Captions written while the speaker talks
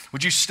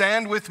Would you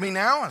stand with me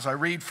now as I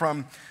read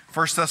from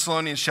 1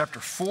 Thessalonians chapter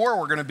 4?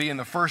 We're going to be in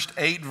the first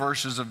 8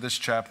 verses of this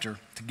chapter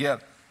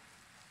together.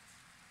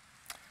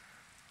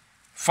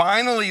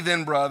 Finally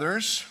then,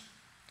 brothers,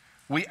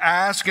 we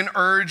ask and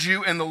urge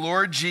you in the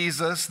Lord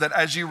Jesus that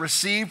as you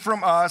receive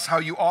from us how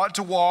you ought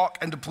to walk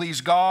and to please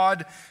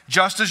God,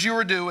 just as you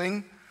are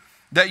doing,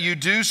 that you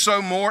do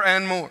so more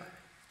and more.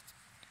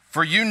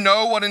 For you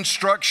know what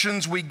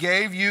instructions we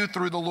gave you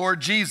through the Lord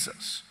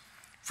Jesus.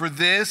 For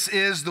this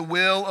is the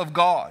will of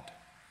God,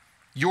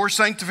 your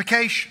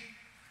sanctification,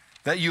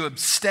 that you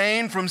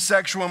abstain from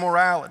sexual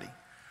immorality,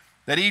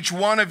 that each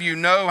one of you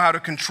know how to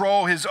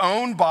control his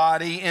own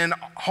body in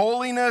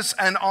holiness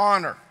and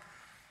honor,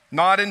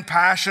 not in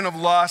passion of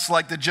lust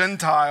like the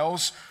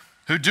Gentiles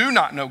who do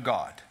not know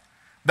God,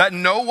 that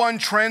no one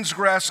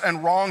transgress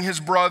and wrong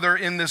his brother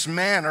in this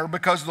manner,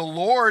 because the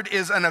Lord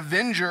is an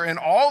avenger in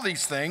all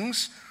these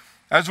things,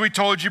 as we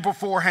told you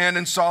beforehand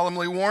and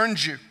solemnly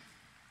warned you.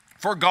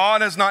 For God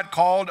has not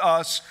called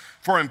us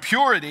for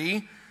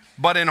impurity,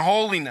 but in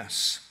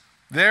holiness.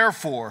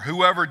 Therefore,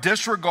 whoever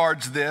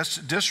disregards this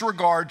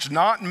disregards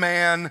not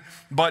man,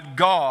 but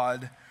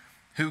God,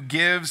 who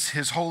gives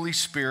his Holy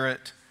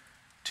Spirit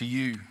to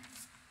you.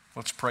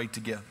 Let's pray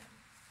together.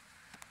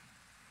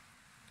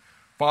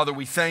 Father,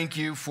 we thank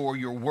you for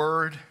your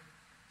word,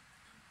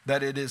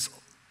 that it is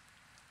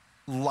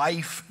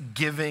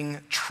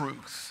life-giving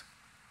truth,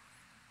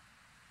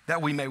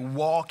 that we may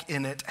walk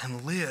in it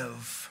and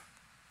live,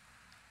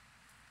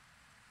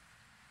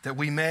 that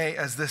we may,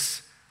 as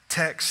this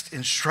text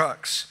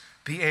instructs,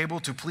 be able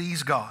to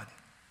please God,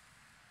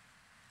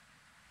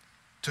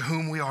 to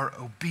whom we are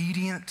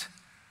obedient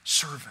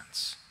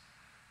servants,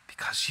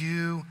 because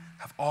you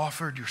have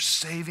offered your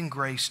saving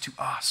grace to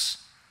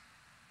us,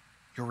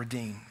 your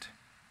redeemed.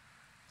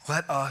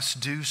 Let us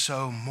do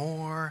so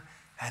more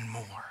and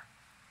more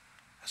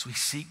as we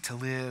seek to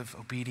live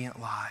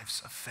obedient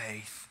lives of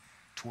faith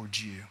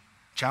towards you.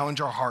 Challenge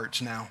our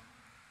hearts now.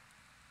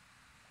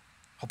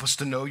 Help us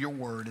to know your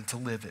word and to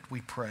live it, we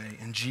pray.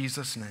 In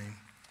Jesus' name,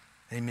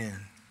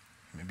 amen.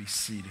 You may be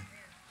seated.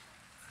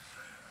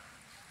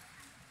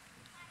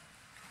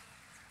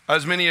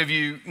 As many of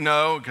you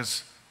know,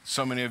 because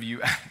so many of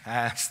you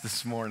asked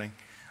this morning,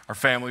 our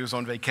family was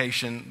on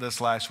vacation this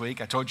last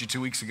week. I told you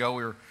 2 weeks ago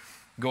we were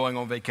going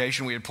on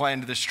vacation. We had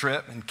planned this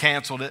trip and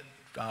canceled it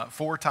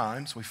 4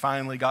 times. We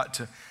finally got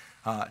to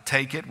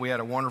take it. We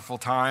had a wonderful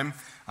time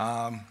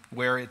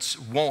where it's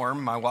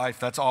warm. My wife,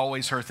 that's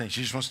always her thing.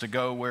 She just wants to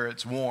go where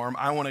it's warm.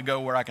 I want to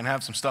go where I can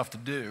have some stuff to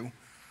do.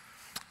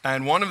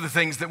 And one of the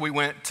things that we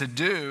went to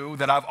do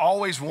that I've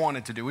always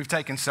wanted to do, we've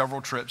taken several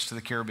trips to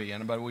the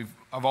Caribbean, but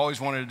I've always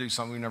wanted to do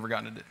something we've never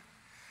gotten to do.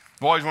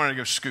 I've always wanted to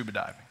go scuba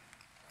diving.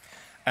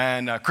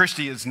 And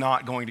Christy is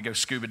not going to go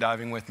scuba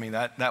diving with me.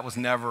 That was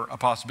never a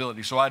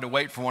possibility. So I had to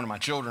wait for one of my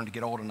children to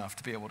get old enough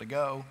to be able to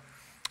go.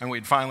 And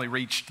we'd finally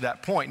reached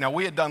that point. Now,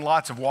 we had done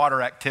lots of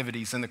water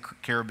activities in the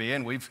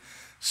Caribbean. We've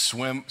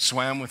swam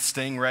with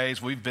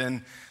stingrays. We've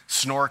been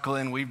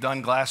snorkeling. We've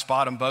done glass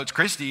bottom boats.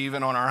 Christy,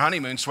 even on our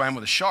honeymoon, swam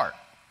with a shark.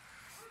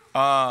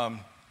 But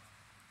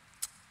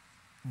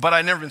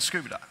I'd never been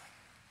scuba diving.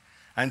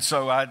 And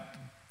so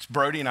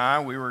Brody and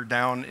I, we were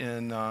down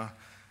in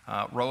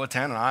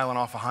Roatan, an island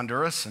off of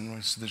Honduras,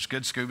 and there's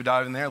good scuba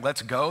diving there.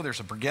 Let's go.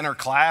 There's a beginner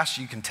class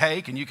you can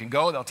take, and you can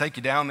go. They'll take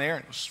you down there.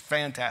 It was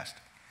fantastic.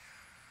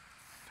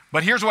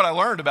 But here's what I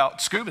learned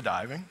about scuba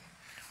diving,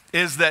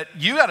 is that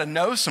you got to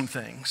know some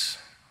things,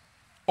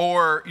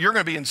 or you're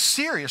going to be in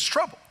serious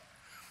trouble.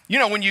 You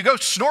know, when you go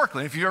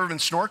snorkeling, if you've ever been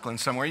snorkeling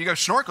somewhere, you go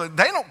snorkeling,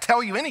 they don't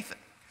tell you anything.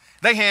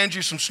 They hand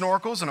you some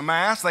snorkels and a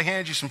mask. They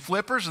hand you some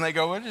flippers, and they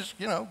go, well, just,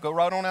 go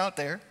right on out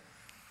there.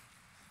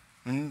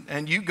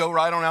 And you go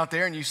right on out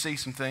there, and you see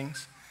some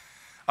things.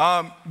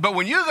 But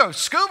when you go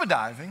scuba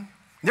diving,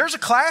 there's a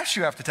class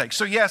you have to take.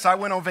 So yes, I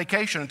went on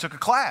vacation and took a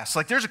class.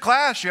 Like, there's a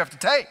class you have to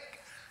take.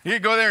 You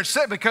go there and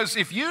sit, because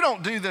if you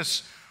don't do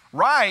this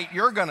right,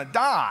 you're going to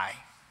die.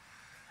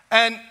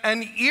 And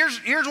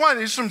here's why.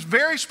 There's some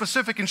very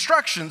specific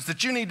instructions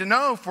that you need to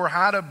know for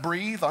how to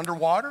breathe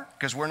underwater,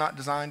 because we're not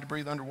designed to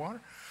breathe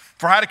underwater.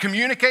 For how to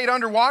communicate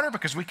underwater,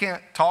 because we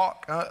can't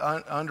talk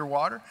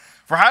underwater.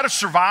 For how to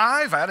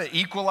survive, how to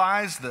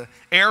equalize the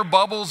air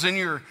bubbles in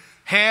your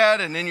head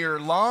and in your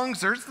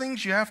lungs. There's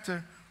things you have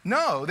to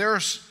know.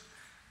 There's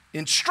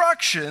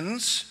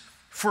instructions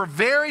for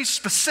very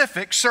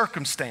specific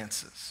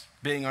circumstances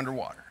being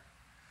underwater.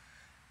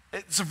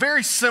 It's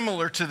very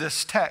similar to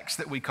this text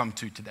that we come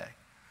to today.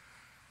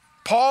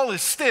 Paul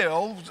is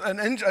still,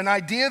 an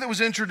idea that was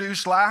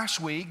introduced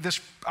last week, this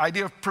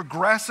idea of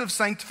progressive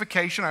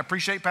sanctification. I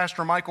appreciate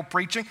Pastor Michael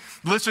preaching.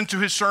 Listened to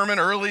his sermon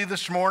early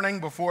this morning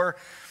before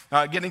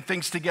getting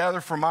things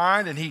together for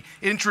mine, and he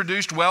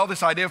introduced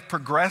this idea of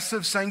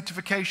progressive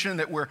sanctification,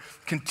 that we're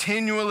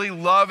continually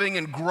loving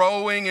and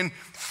growing in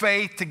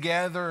faith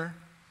together.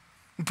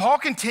 And Paul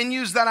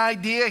continues that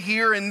idea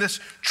here in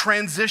this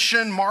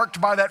transition marked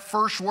by that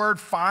first word,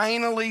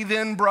 finally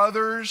then,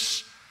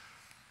 brothers.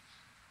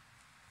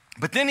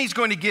 But then he's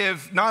going to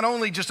give not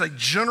only just a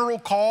general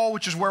call,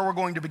 which is where we're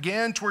going to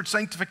begin towards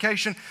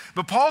sanctification,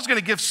 but Paul's going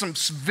to give some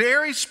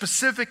very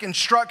specific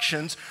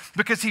instructions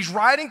because he's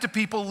writing to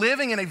people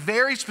living in a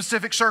very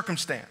specific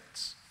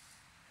circumstance.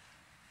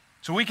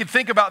 So we could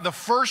think about the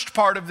first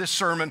part of this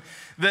sermon,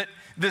 that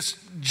this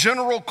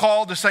general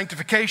call to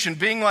sanctification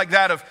being like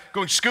that of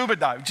going scuba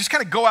diving. Just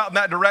kind of go out in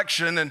that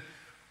direction and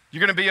you're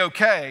going to be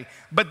okay.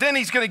 But then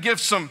he's going to give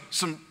some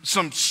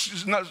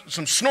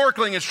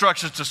snorkeling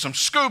instructions to some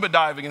scuba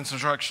diving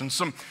instructions,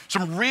 some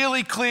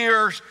really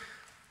clear,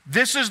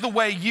 this is the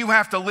way you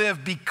have to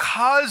live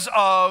because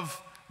of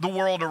the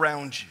world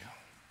around you.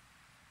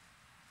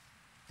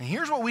 And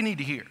here's what we need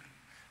to hear,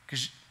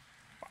 because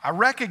I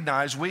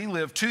recognize we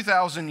live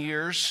 2,000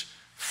 years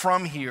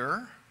from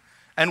here,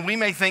 and we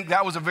may think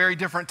that was a very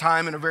different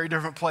time and a very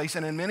different place,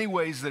 and in many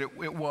ways that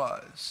it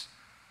was.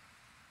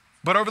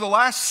 But over the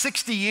last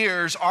 60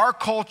 years, our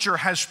culture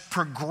has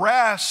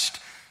progressed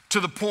to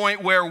the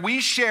point where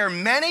we share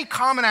many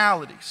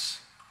commonalities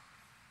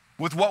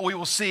with what we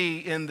will see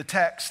in the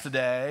text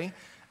today,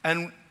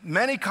 and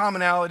many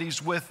commonalities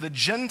with the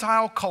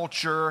Gentile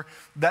culture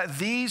that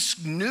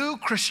these new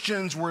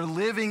Christians were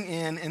living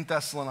in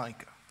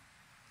Thessalonica.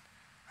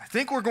 I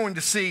think we're going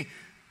to see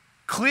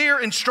clear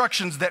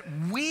instructions that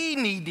we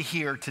need to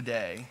hear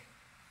today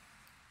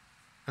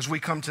as we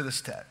come to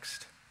this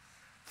text.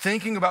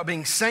 Thinking about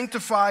being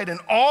sanctified in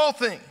all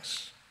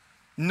things,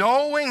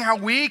 knowing how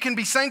we can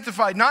be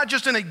sanctified, not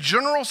just in a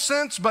general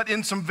sense, but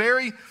in some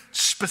very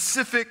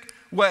specific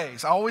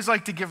ways. I always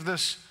like to give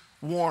this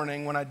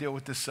warning when I deal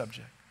with this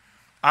subject.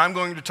 I'm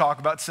going to talk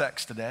about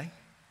sex today.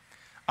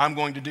 I'm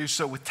going to do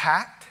so with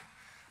tact,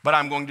 but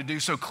I'm going to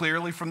do so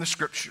clearly from the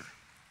scripture.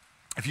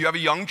 If you have a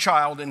young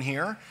child in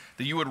here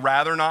that you would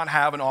rather not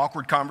have an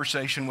awkward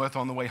conversation with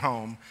on the way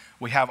home,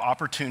 we have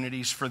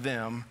opportunities for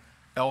them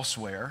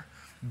elsewhere.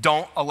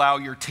 Don't allow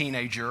your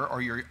teenager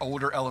or your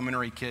older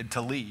elementary kid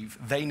to leave.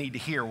 They need to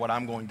hear what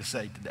I'm going to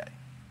say today.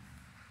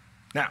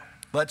 Now,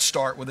 let's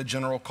start with a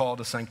general call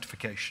to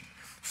sanctification.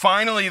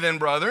 Finally, then,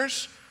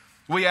 brothers,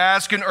 we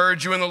ask and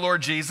urge you in the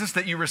Lord Jesus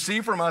that you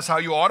receive from us how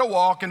you ought to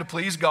walk and to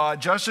please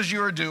God, just as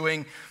you are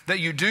doing, that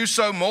you do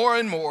so more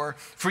and more,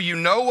 for you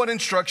know what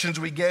instructions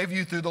we gave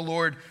you through the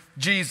Lord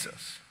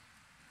Jesus.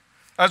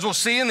 As we'll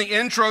see in the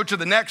intro to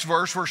the next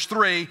verse, verse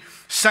 3,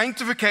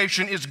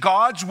 sanctification is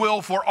God's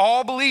will for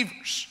all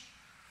believers.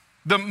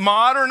 The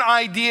modern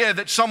idea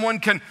that someone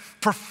can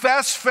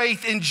profess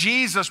faith in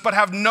Jesus but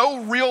have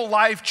no real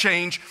life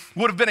change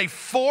would have been a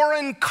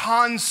foreign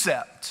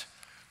concept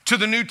to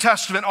the New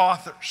Testament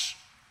authors.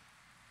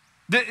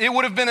 It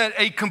would have been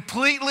a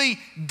completely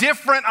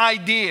different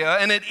idea,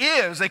 and it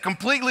is a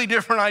completely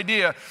different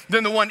idea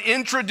than the one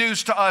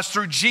introduced to us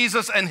through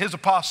Jesus and his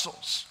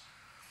apostles.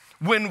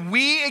 When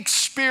we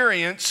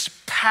experience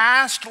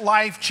past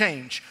life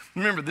change,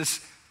 remember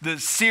the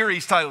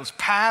series title is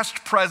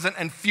Past, Present,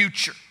 and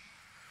Future.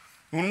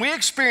 When we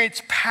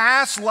experience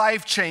past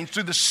life change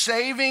through the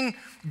saving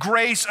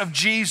grace of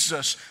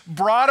Jesus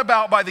brought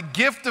about by the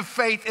gift of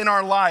faith in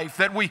our life,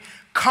 that we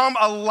come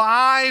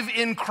alive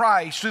in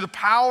Christ through the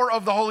power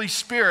of the Holy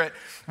Spirit,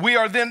 we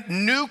are then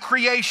new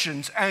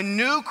creations, and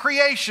new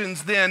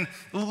creations then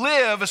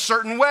live a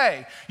certain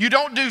way. You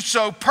don't do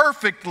so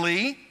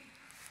perfectly,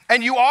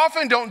 and you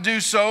often don't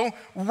do so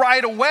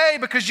right away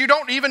because you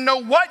don't even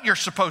know what you're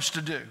supposed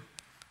to do.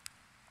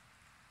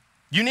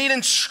 You need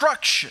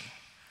instruction.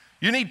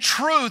 You need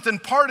truth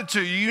imparted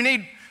to you. You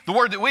need, the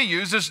word that we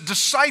use is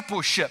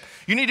discipleship.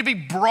 You need to be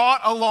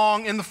brought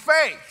along in the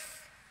faith.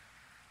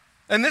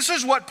 And this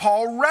is what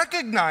Paul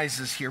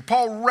recognizes here.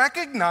 Paul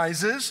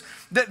recognizes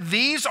that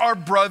these are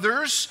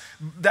brothers.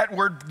 That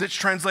word that's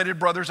translated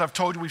brothers, I've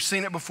told you, we've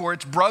seen it before.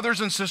 It's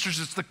brothers and sisters.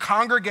 It's the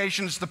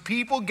congregation. It's the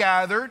people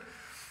gathered.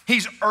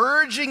 He's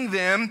urging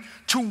them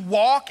to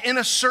walk in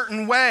a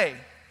certain way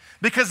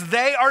because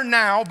they are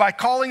now, by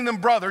calling them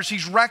brothers,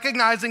 he's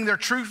recognizing their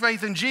true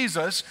faith in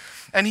Jesus,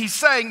 and he's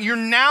saying you're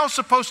now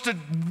supposed to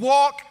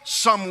walk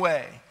some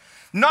way.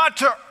 Not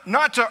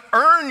to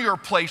earn your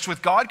place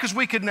with God, because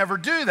we could never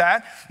do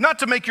that. Not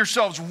to make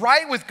yourselves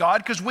right with God,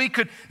 because we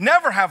could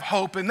never have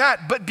hope in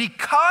that. But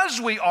because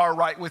we are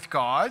right with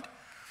God,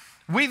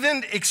 we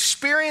then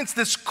experience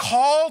this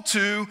call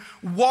to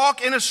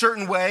walk in a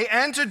certain way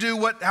and to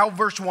do how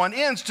verse 1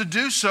 ends, to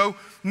do so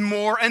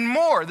more and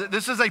more. That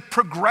this is a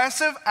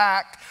progressive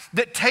act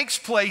that takes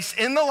place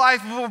in the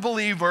life of a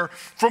believer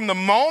from the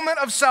moment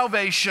of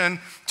salvation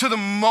to the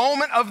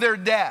moment of their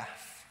death.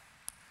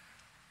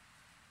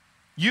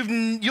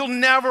 You'll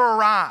never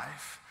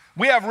arrive.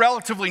 We have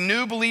relatively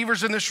new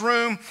believers in this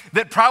room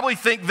that probably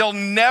think they'll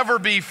never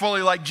be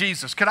fully like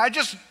Jesus. Could I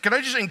just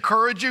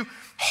encourage you,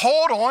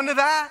 hold on to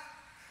that?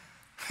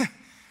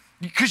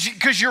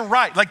 Because you're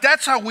right. Like,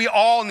 that's how we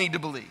all need to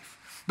believe.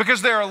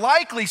 Because there are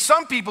likely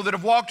some people that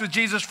have walked with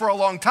Jesus for a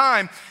long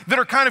time that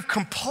are kind of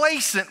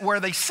complacent where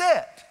they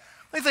sit.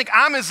 They think,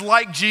 I'm as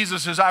like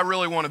Jesus as I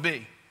really want to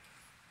be.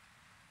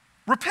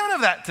 Repent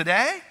of that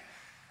today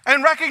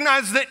And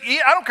recognize that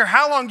I don't care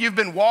how long you've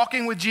been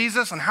walking with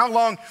Jesus and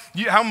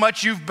how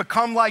much you've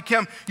become like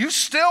him, you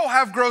still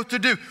have growth to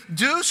do.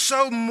 Do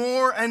so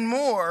more and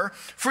more,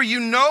 for you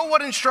know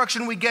what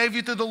instruction we gave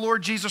you through the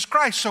Lord Jesus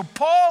Christ. So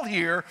Paul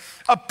here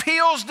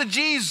appeals to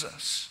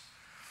Jesus.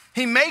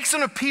 He makes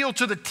an appeal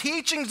to the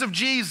teachings of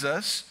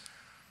Jesus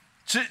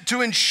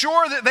to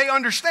ensure that they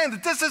understand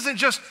that this isn't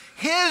just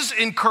his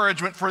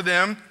encouragement for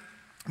them,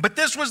 but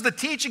this was the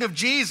teaching of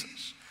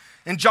Jesus.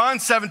 In John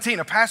 17,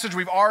 a passage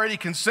we've already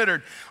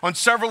considered on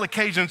several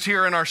occasions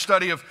here in our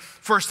study of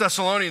 1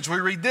 Thessalonians, we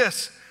read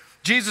this.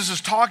 Jesus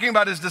is talking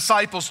about his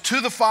disciples to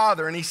the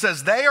Father, and he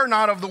says, they are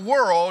not of the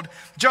world,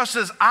 just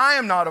as I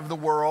am not of the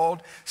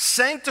world.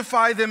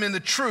 Sanctify them in the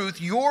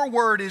truth. Your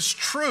word is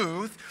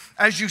truth.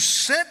 As you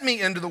sent me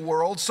into the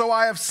world, so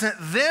I have sent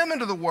them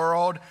into the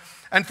world,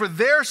 and for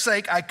their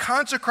sake I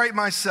consecrate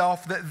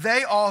myself, that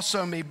they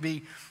also may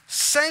be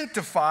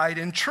sanctified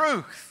in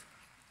truth.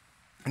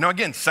 Now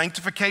again,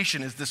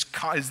 sanctification is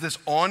this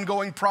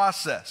ongoing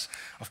process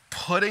of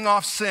putting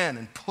off sin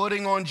and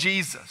putting on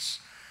Jesus.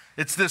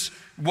 It's this,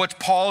 what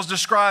Paul's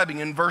describing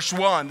in verse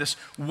 1, this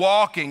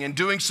walking and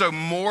doing so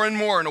more and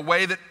more in a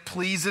way that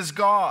pleases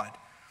God.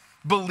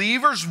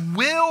 Believers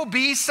will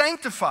be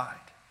sanctified.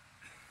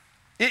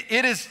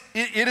 It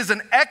is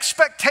an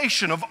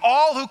expectation of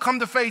all who come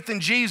to faith in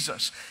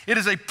Jesus. It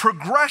is a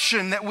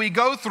progression that we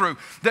go through,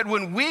 that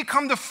when we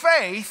come to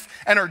faith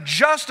and are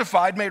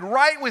justified, made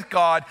right with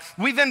God,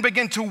 we then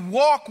begin to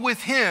walk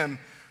with him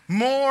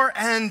more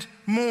and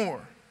more.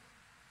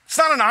 It's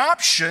not an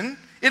option,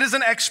 it is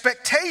an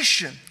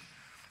expectation.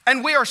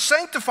 And we are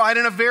sanctified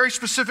in a very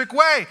specific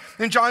way.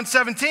 In John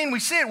 17, we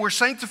see it. We're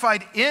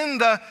sanctified in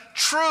the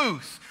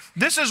truth.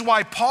 This is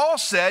why Paul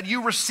said,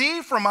 you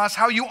receive from us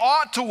how you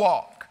ought to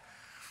walk.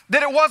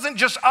 That it wasn't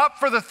just up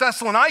for the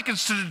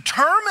Thessalonians to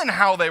determine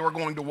how they were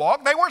going to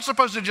walk. They weren't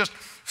supposed to just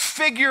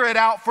figure it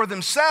out for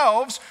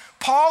themselves.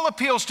 Paul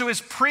appeals to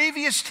his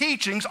previous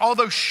teachings,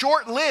 although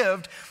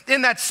short-lived,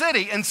 in that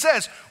city and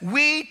says,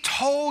 we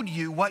told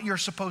you what you're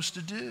supposed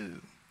to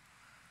do.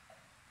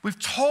 We've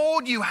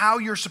told you how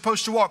you're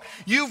supposed to walk.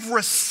 You've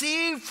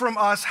received from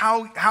us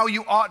how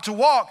you ought to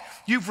walk.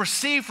 You've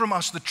received from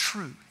us the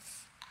truth.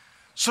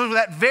 So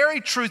that very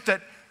truth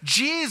that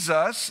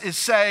Jesus is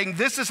saying,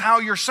 this is how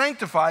you're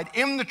sanctified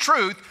in the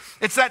truth.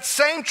 It's that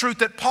same truth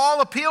that Paul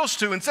appeals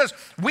to and says,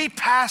 we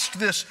passed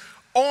this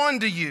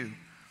on to you.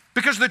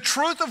 Because the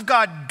truth of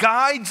God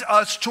guides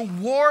us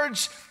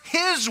towards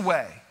his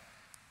way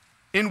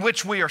in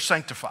which we are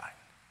sanctified.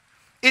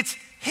 It's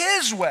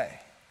his way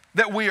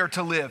that we are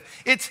to live.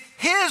 It's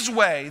his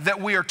way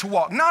that we are to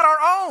walk, not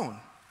our own.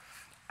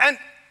 And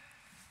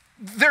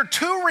there are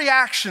two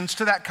reactions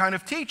to that kind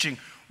of teaching.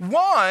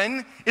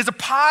 One is a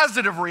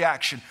positive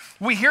reaction.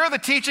 We hear the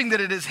teaching that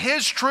it is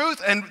his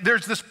truth, and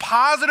there's this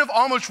positive,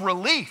 almost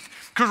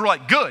relief, because we're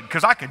like, good,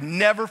 because I could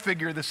never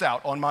figure this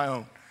out on my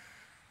own,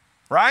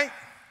 right?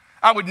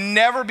 I would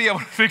never be able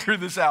to figure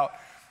this out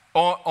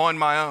on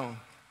my own.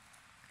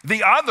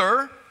 The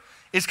other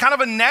is kind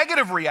of a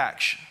negative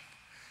reaction,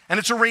 and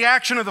it's a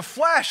reaction of the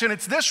flesh, and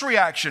it's this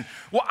reaction.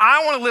 Well,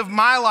 I want to live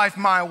my life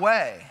my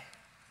way.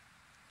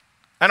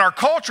 And our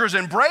culture has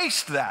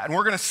embraced that. And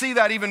we're going to see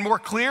that even more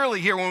clearly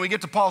here when we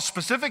get to Paul's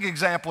specific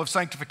example of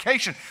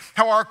sanctification,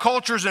 how our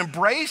culture has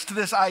embraced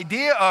this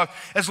idea of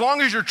as long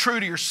as you're true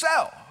to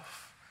yourself,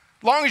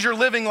 as long as you're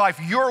living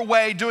life your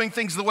way, doing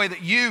things the way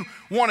that you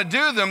want to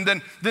do them,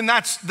 then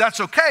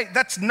that's okay.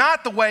 That's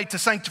not the way to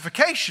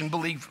sanctification,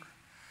 believer.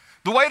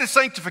 The way to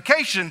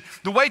sanctification,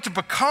 the way to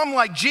become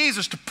like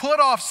Jesus, to put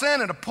off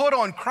sin and to put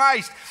on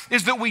Christ,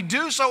 is that we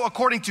do so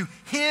according to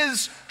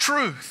his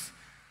truth.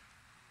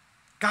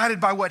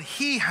 Guided by what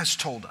he has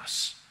told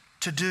us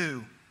to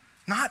do,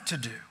 not to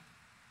do.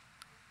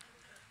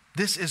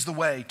 This is the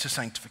way to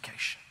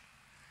sanctification.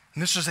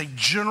 And this is a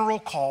general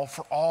call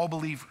for all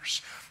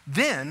believers.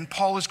 Then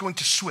Paul is going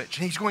to switch,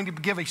 and he's going to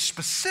give a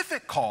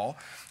specific call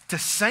to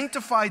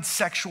sanctified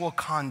sexual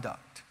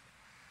conduct.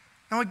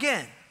 Now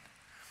again,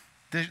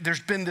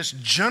 there's been this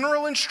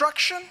general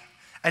instruction,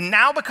 and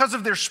now because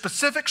of their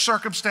specific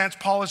circumstance,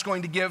 Paul is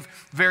going to give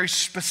very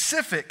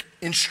specific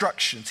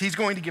instructions. He's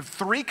going to give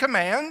 3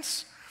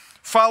 commands,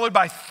 followed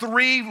by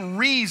 3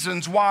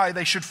 reasons why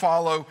they should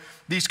follow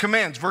these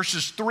commands.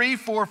 Verses 3,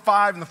 4,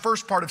 5, and the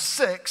first part of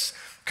 6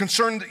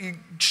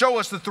 show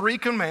us the 3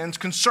 commands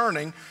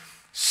concerning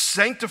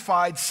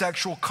sanctified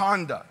sexual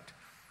conduct.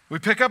 We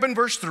pick up in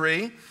verse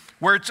 3,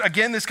 where it's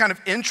again this kind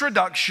of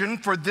introduction,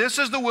 for this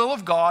is the will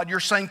of God, your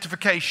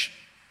sanctification.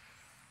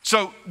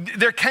 So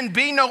there can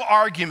be no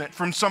argument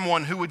from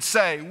someone who would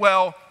say,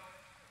 well,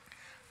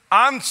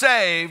 I'm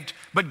saved,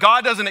 but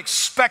God doesn't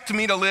expect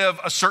me to live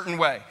a certain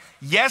way.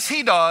 Yes,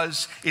 he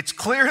does. It's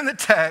clear in the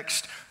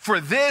text, for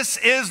this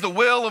is the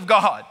will of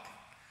God,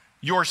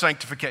 your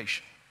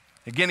sanctification.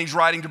 Again, he's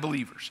writing to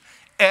believers.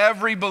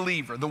 Every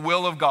believer, the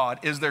will of God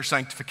is their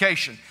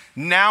sanctification.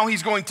 Now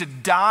he's going to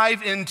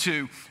dive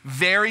into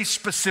very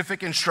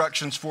specific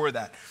instructions for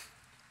that.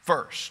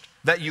 First,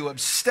 that you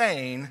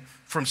abstain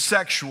from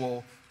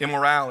sexual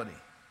immorality.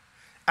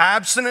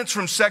 Abstinence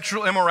from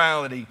sexual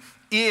immorality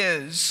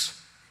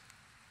is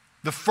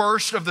the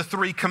first of the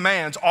 3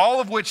 commands, all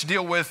of which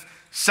deal with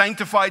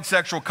sanctified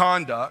sexual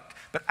conduct.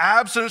 But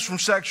abstinence from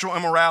sexual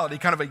immorality,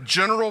 kind of a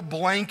general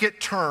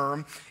blanket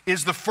term,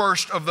 is the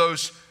first of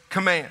those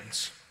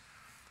commands.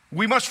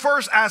 We must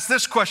first ask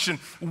this question: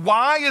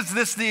 why is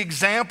this the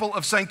example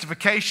of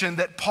sanctification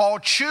that Paul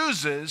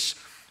chooses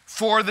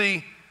for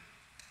this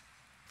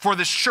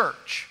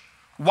church?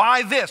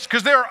 Why this?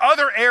 Because there are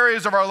other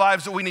areas of our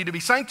lives that we need to be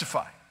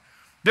sanctified.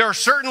 There are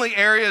certainly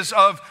areas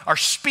of our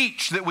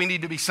speech that we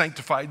need to be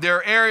sanctified. There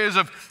are areas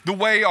of the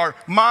way our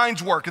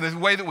minds work and the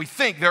way that we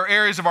think. There are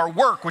areas of our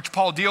work, which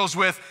Paul deals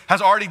with,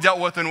 has already dealt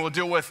with, and will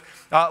deal with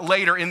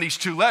later in these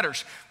 2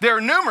 letters. There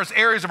are numerous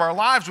areas of our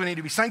lives we need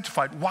to be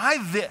sanctified. Why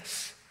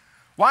this?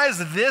 Why is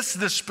this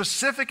the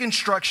specific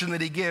instruction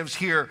that he gives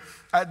here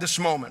at this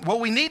moment? Well,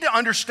 we need to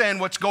understand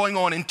what's going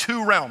on in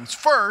 2 realms.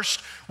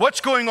 First,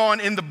 what's going on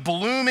in the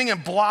blooming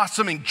and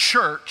blossoming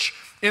church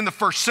in the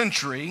first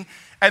century.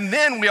 And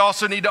then we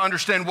also need to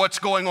understand what's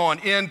going on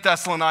in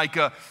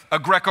Thessalonica, a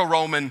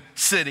Greco-Roman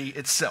city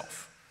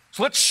itself.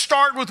 So let's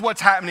start with what's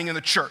happening in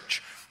the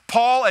church.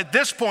 Paul, at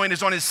this point,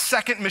 is on his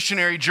 2nd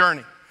missionary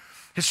journey.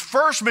 His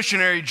first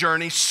missionary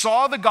journey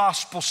saw the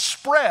gospel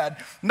spread,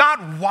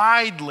 not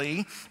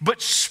widely,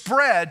 but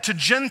spread to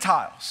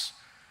Gentiles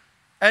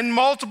and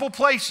multiple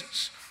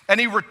places. And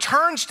he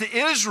returns to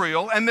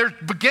Israel, and there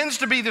begins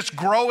to be this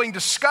growing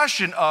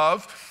discussion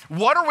of,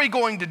 what are we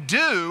going to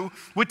do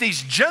with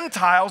these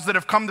Gentiles that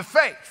have come to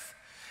faith?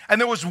 And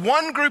there was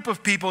one group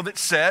of people that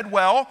said,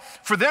 well,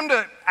 for them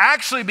to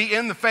actually be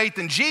in the faith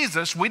in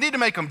Jesus, we need to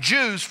make them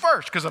Jews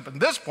first, because up at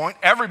this point,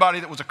 everybody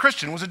that was a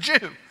Christian was a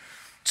Jew.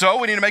 So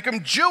we need to make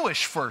them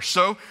Jewish first.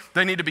 So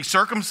they need to be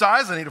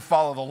circumcised, they need to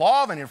follow the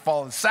law, they need to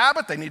follow the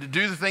Sabbath, they need to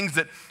do the things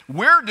that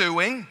we're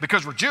doing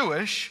because we're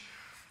Jewish,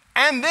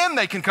 and then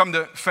they can come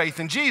to faith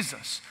in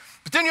Jesus.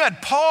 But then you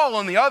had Paul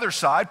on the other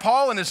side.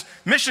 Paul and his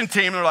mission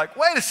team are like,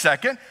 wait a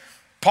second.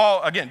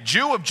 Paul, again,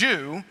 Jew of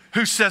Jew,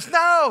 who says,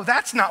 no,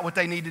 that's not what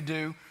they need to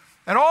do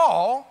at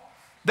all.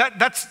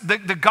 That's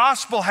the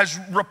gospel has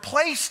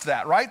replaced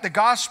that, right? The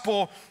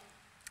gospel,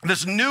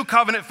 this new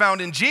covenant found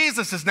in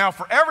Jesus, is now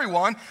for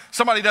everyone.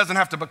 Somebody doesn't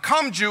have to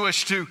become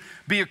Jewish to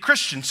be a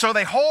Christian. So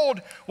they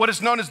hold what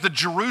is known as the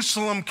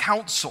Jerusalem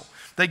Council.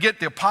 They get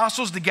the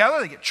apostles together,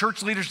 they get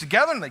church leaders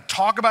together, and they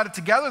talk about it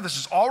together. This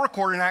is all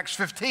recorded in Acts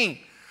 15.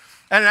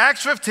 And in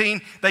Acts 15,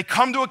 they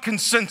come to a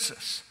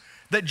consensus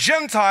that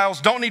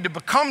Gentiles don't need to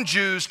become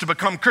Jews to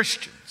become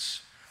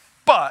Christians.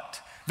 But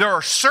there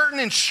are certain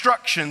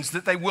instructions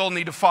that they will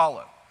need to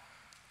follow.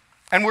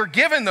 And we're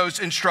given those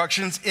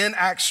instructions in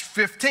Acts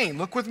 15.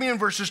 Look with me in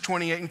verses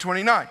 28 and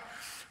 29.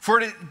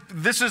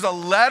 This is a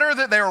letter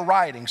that they are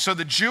writing. So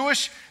the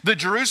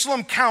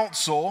Jerusalem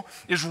Council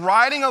is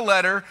writing a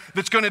letter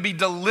that's going to be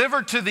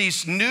delivered to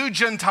these new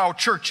Gentile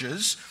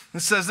churches.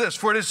 It says this: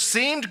 for it has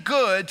seemed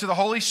good to the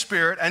Holy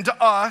Spirit and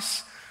to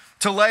us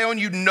to lay on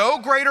you no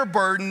greater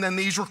burden than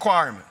these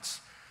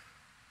requirements.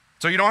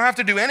 So you don't have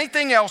to do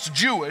anything else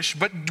Jewish,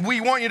 but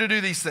we want you to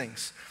do these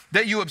things.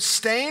 That you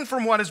abstain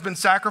from what has been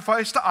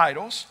sacrificed to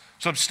idols,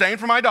 so abstain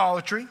from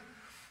idolatry,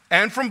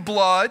 and from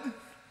blood.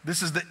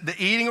 This is the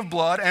eating of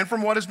blood, and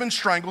from what has been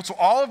strangled. So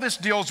all of this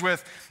deals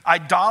with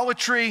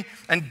idolatry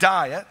and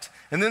diet.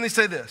 And then they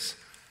say this: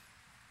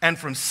 and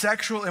from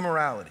sexual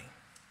immorality.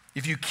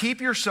 If you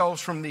keep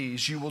yourselves from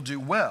these, you will do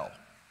well.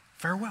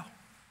 Farewell.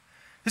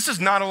 This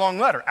is not a long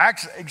letter.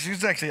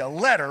 It's actually a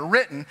letter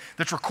written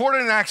that's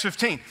recorded in Acts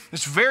 15.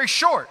 It's very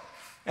short,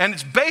 and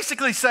it's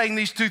basically saying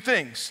these 2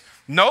 things: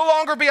 no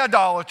longer be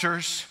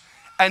idolaters,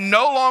 and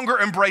no longer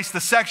embrace the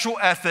sexual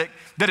ethic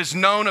that is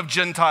known of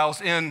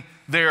Gentiles in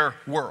their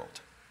world.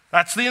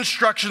 That's the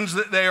instructions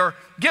that they are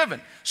given.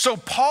 So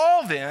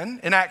Paul then,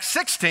 in Acts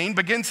 16,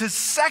 begins his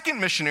 2nd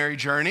missionary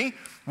journey,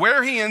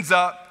 where he ends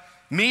up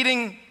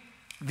meeting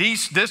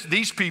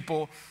these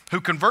people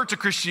who convert to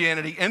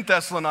Christianity in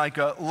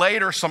Thessalonica.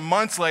 Later, some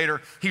months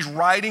later, he's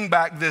writing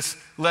back this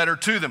letter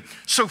to them.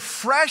 So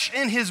fresh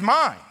in his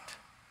mind,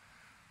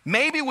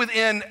 maybe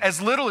within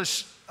as little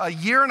as a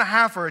year and a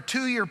half or a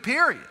 2-year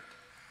period,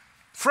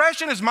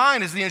 fresh in his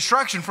mind is the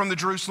instruction from the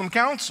Jerusalem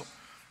Council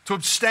to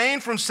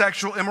abstain from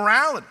sexual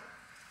immorality.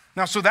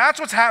 Now, so that's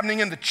what's happening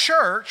in the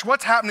church.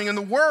 What's happening in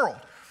the world?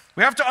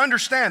 We have to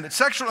understand that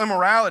sexual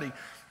immorality,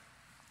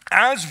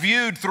 as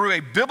viewed through a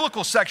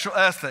biblical sexual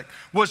ethic,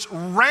 was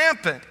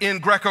rampant in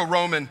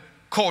Greco-Roman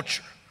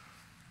culture.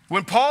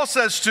 When Paul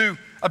says to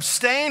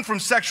abstain from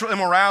sexual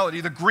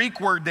immorality, the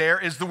Greek word there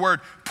is the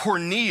word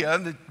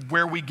porneia,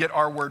 where we get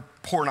our word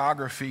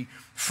pornography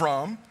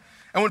from.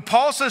 And when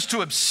Paul says to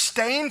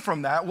abstain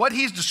from that, what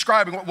he's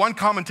describing, what one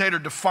commentator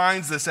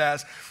defines this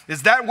as,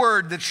 is that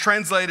word that's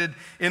translated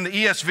in the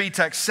ESV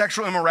text,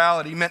 sexual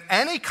immorality, meant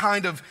any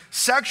kind of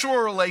sexual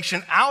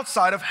relation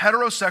outside of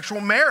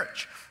heterosexual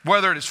marriage,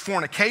 whether it is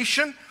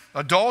fornication,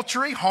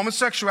 adultery,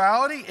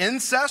 homosexuality,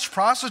 incest,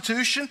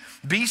 prostitution,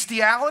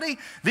 bestiality.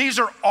 These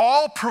are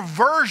all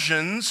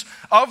perversions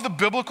of the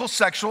biblical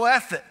sexual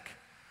ethic.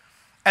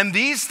 And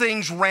these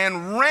things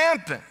ran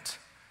rampant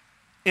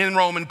in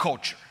Roman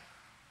culture.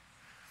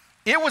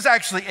 it was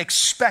actually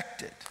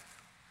expected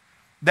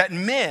that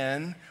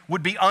men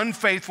would be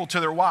unfaithful to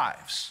their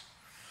wives.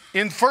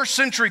 In first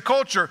century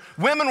culture,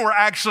 women were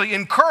actually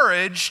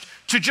encouraged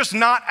to just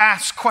not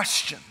ask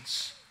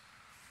questions.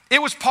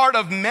 It was part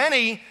of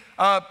many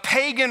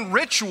pagan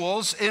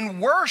rituals in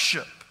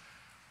worship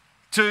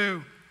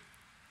to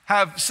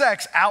have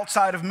sex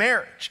outside of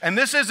marriage. And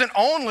this isn't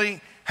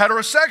only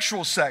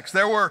heterosexual sex.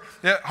 There were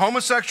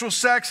homosexual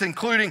sex,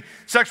 including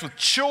sex with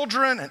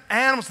children and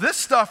animals. This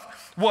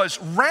stuff was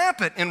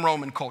rampant in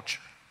Roman culture.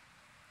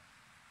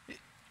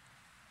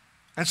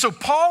 And so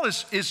Paul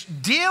is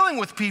dealing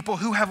with people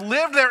who have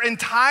lived their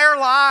entire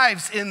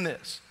lives in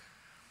this.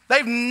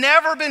 They've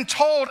never been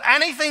told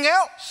anything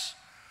else.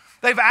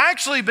 They've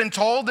actually been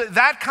told that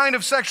that kind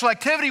of sexual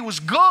activity was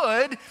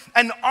good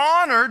and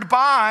honored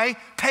by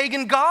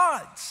pagan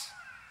gods.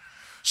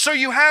 So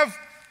you have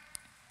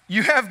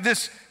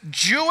this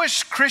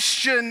Jewish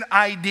Christian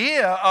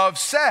idea of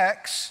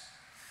sex,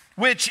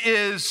 which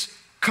is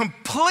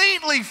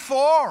completely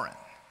foreign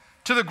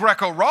to the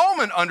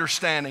Greco-Roman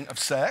understanding of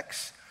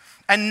sex.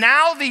 And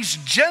now these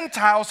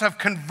Gentiles have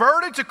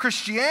converted to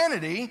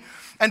Christianity,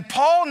 and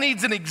Paul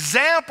needs an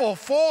example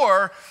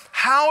for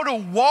how to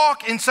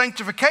walk in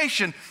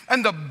sanctification.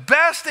 And the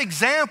best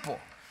example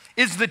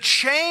is the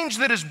change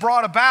that is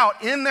brought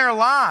about in their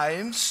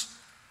lives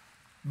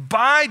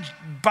by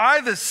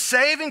the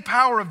saving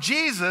power of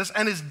Jesus,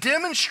 and is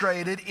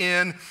demonstrated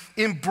in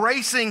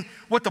embracing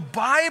what the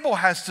Bible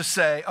has to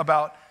say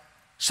about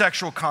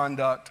sexual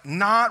conduct,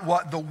 not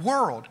what the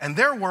world, and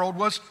their world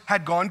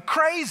had gone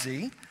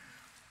crazy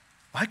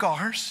like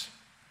ours.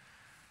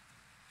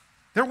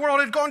 Their world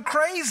had gone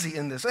crazy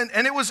in this, and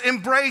it was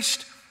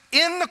embraced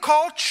in the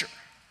culture.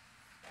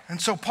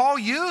 And so Paul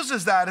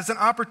uses that as an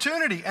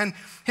opportunity. And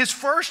his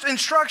first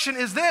instruction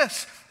is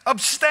this: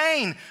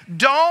 abstain.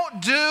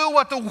 Don't do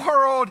what the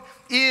world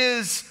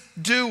is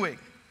doing.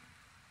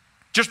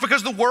 Just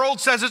because the world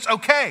says it's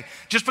okay,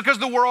 just because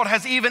the world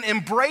has even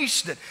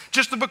embraced it,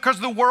 just because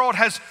the world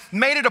has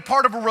made it a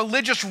part of a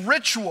religious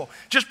ritual,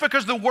 just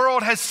because the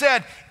world has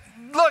said,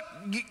 look,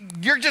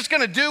 you're just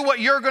going to do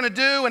what you're going to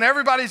do and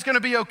everybody's going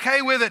to be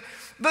okay with it.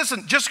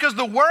 Listen, just because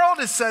the world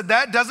has said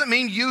that doesn't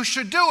mean you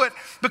should do it,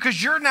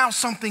 because you're now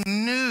something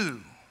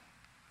new.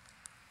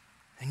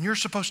 And you're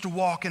supposed to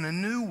walk in a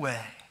new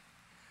way.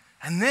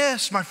 And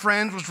this, my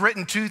friends, was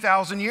written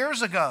 2,000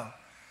 years ago.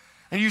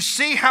 And you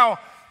see how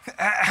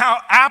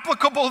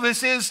applicable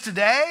this is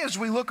today as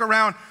we look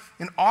around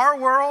in our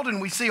world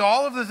and we see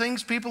all of the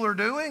things people are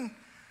doing.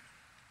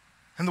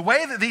 And the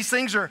way that these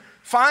things are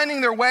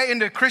finding their way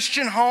into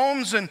Christian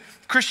homes and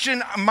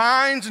Christian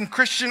minds and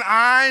Christian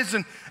eyes,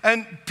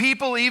 and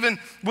people even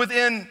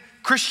within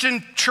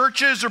Christian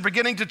churches are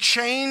beginning to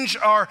change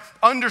our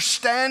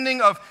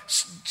understanding of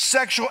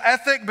sexual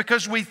ethic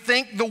because we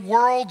think the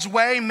world's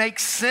way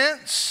makes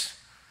sense.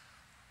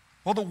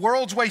 Well, the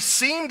world's way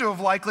seemed to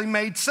have likely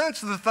made sense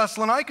to the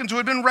Thessalonians who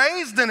had been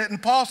raised in it.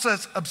 And Paul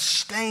says,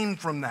 abstain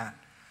from that.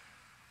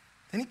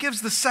 Then he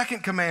gives the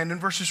second command in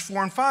verses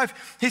 4 and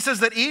 5. He says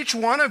that each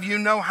one of you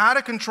know how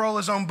to control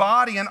his own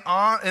body in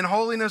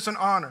holiness and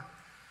honor,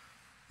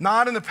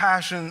 not in the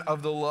passion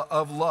of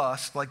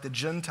lust like the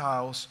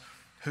Gentiles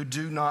who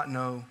do not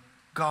know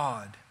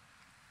God.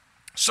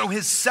 So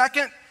his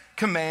second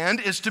command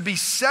is to be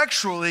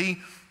sexually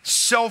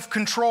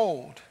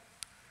self-controlled.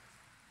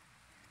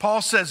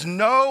 Paul says,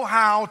 know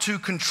how to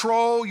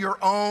control your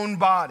own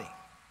body.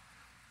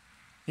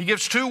 He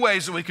gives two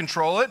ways that we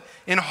control it: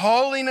 in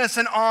holiness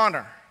and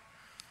honor.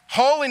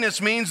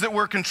 Holiness means that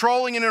we're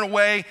controlling it in a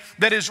way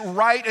that is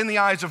right in the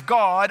eyes of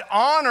God.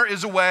 Honor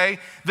is a way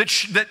that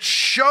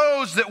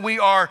shows that we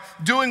are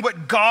doing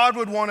what God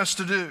would want us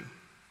to do.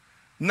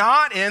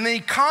 Not in, he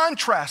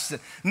contrasts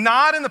it,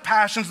 not in the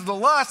passions of the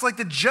lust like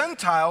the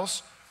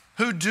Gentiles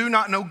who do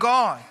not know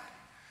God.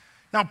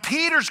 Now,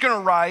 Peter's going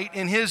to write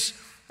in his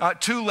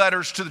 2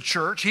 letters to the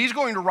church. He's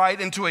going to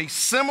write into a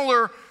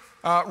similar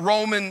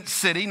Roman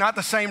city, not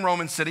the same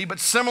Roman city, but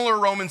similar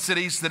Roman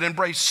cities that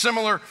embrace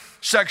similar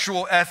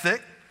sexual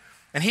ethic.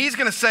 And he's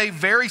going to say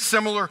very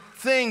similar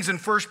things in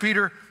 1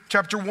 Peter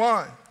chapter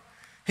 1.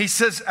 He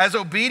says, as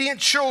obedient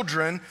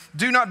children,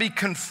 do not be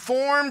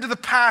conformed to the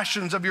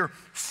passions of your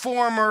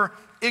former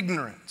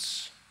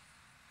ignorance.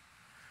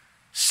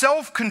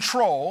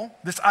 Self-control,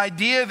 this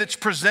idea that's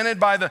presented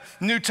by the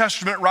New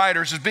Testament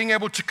writers as being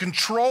able to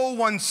control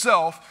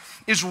oneself,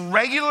 is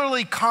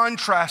regularly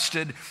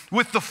contrasted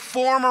with the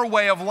former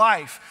way of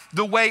life,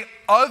 the way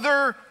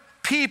other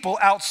people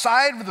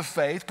outside of the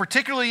faith,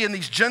 particularly in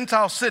these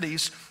Gentile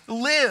cities,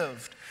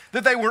 lived.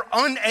 That they were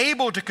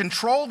unable to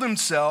control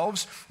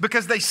themselves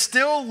because they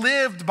still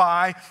lived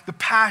by the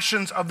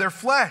passions of their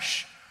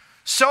flesh.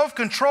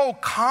 Self-control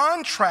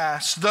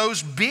contrasts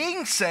those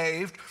being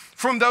saved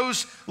from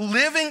those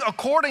living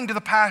according to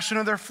the passion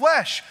of their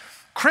flesh.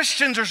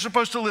 Christians are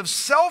supposed to live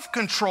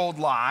self-controlled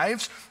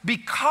lives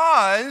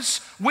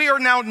because we are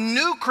now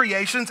new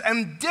creations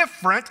and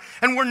different,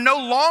 and we're no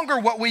longer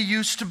what we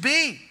used to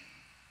be.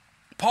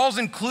 Paul's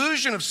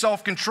inclusion of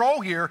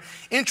self-control here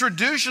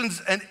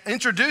introduces an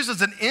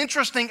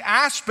interesting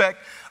aspect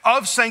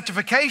of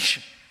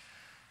sanctification.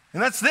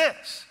 And that's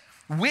this.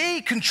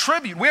 We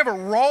contribute. We have a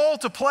role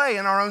to play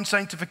in our own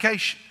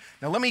sanctification.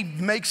 Now, let me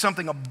make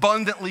something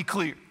abundantly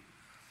clear.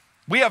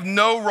 We have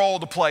no role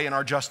to play in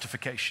our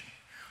justification.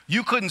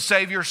 You couldn't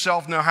save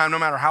yourself no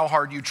matter how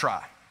hard you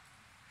try.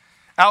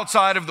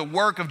 Outside of the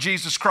work of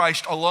Jesus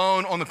Christ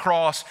alone on the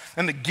cross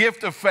and the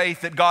gift of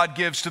faith that God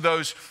gives to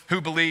those who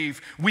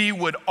believe, we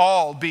would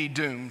all be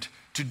doomed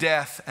to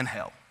death and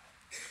hell.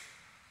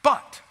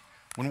 But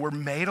when we're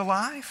made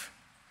alive,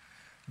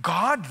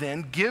 God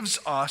then gives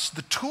us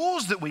the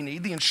tools that we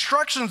need, the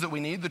instructions that we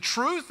need, the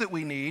truth that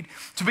we need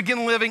to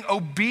begin living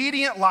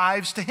obedient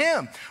lives to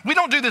Him. We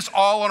don't do this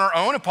all on our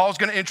own, and Paul's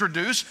going to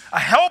introduce a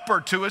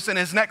helper to us in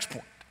his next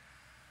point.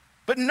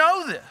 But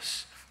know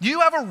this.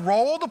 You have a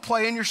role to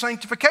play in your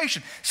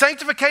sanctification.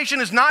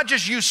 Sanctification is not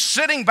just you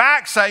sitting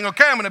back saying,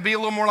 okay, I'm going to be a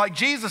little more like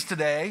Jesus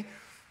today,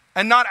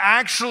 and not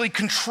actually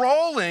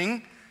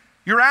controlling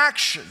your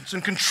actions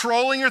and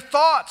controlling your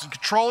thoughts and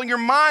controlling your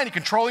mind and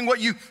controlling what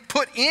you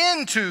put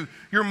into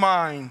your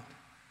mind.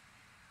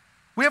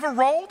 We have a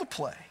role to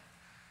play.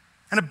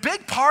 And a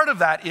big part of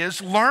that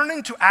is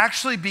learning to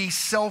actually be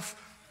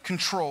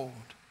self-controlled.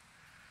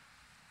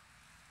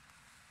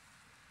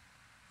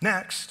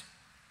 Next,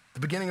 the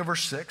beginning of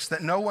verse 6,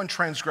 that no one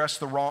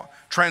transgress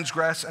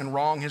and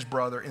wrong his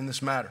brother in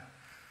this matter.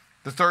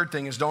 The third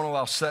thing is don't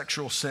allow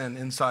sexual sin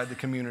inside the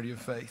community of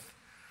faith.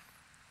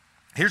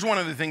 Here's one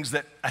of the things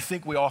that I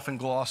think we often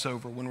gloss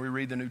over when we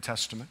read the New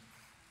Testament.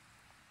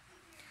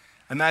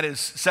 And that is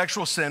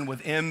sexual sin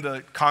within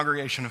the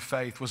congregation of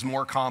faith was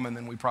more common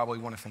than we probably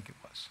want to think it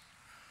was.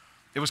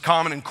 It was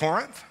common in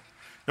Corinth.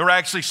 There were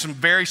actually some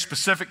very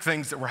specific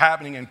things that were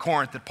happening in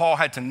Corinth that Paul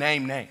had to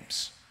name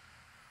names.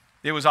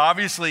 It was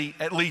obviously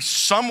at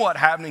least somewhat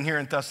happening here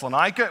in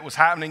Thessalonica. It was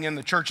happening in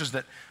the churches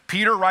that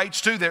Peter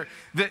writes to.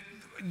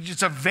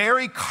 It's a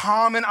very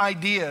common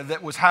idea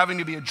that was having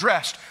to be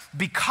addressed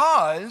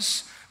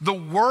because the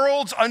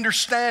world's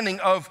understanding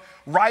of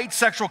right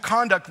sexual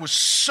conduct was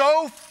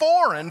so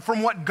foreign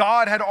from what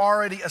God had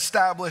already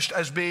established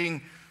as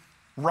being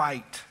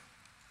right.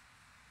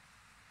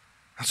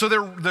 So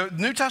the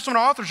New Testament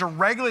authors are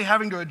regularly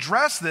having to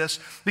address this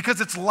because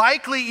it's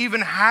likely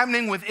even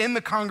happening within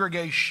the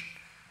congregation.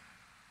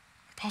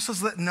 Paul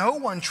says, let no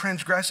one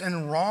transgress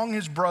and wrong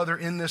his brother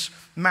in this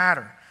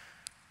matter.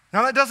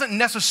 Now, that doesn't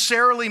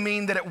necessarily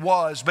mean that it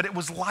was, but it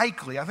was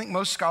likely. I think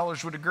most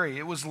scholars would agree.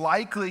 It was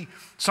likely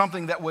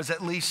something that was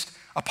at least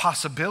a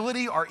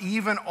possibility or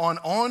even an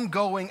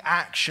ongoing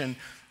action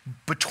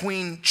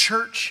between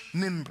church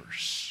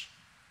members.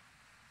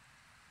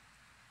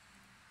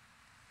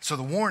 So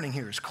the warning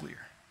here is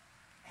clear.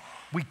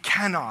 We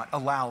cannot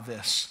allow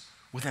this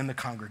within the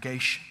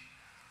congregation.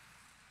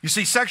 You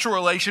see, sexual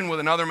relation with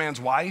another man's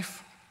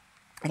wife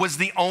was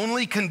the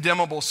only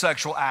condemnable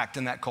sexual act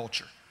in that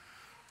culture.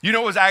 You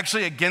know, it was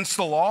actually against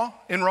the law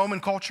in Roman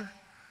culture.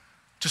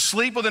 To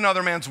sleep with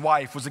another man's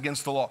wife was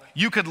against the law.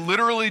 You could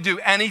literally do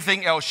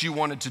anything else you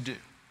wanted to do,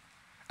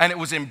 and it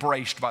was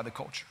embraced by the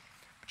culture.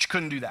 But you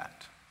couldn't do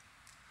that.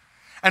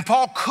 And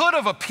Paul could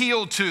have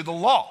appealed to the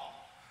law,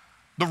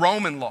 the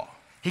Roman law.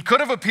 He could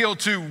have appealed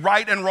to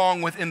right and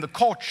wrong within the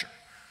culture,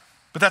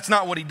 but that's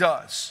not what he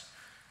does.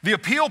 The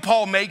appeal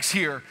Paul makes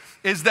here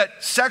is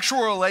that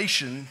sexual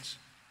relations,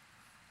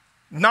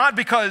 not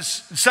because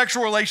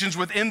sexual relations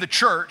within the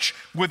church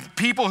with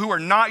people who are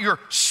not your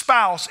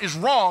spouse is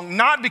wrong,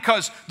 not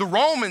because the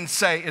Romans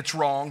say it's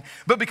wrong,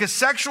 but because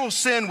sexual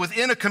sin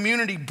within a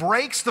community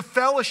breaks the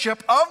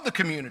fellowship of the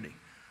community.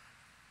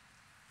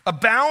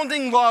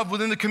 Abounding love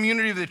within the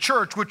community of the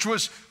church, which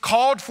was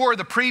called for in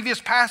the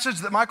previous passage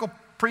that Michael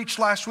preached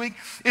last week,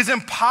 is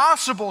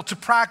impossible to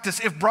practice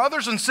if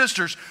brothers and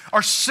sisters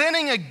are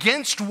sinning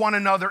against one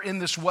another in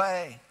this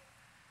way.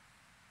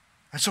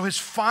 And so his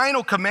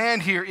final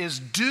command here is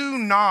do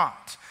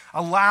not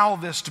allow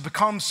this to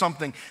become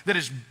something that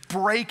is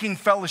breaking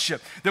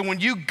fellowship. That when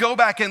you go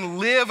back and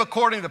live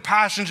according to the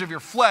passions of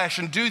your flesh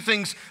and do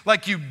things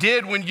like you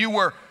did when you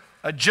were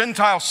a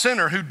Gentile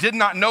sinner who did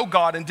not know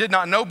God and did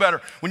not know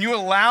better, when you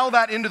allow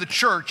that into the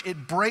church,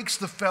 it breaks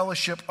the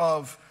fellowship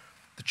of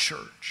the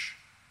church.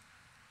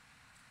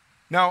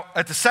 Now,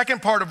 at the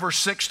second part of verse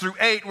 6 through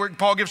 8, where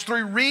Paul gives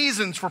 3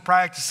 reasons for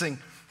practicing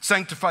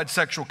sanctified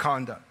sexual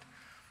conduct.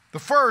 The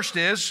first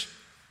is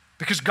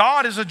because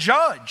God is a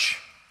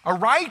judge, a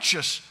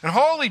righteous and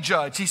holy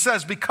judge. He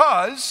says,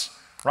 because,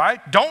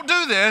 right? Don't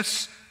do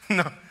this.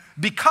 No,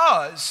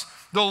 because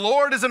the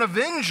Lord is an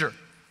avenger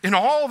in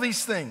all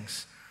these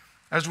things,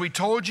 as we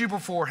told you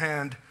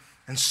beforehand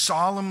and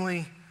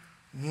solemnly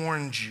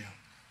warned you.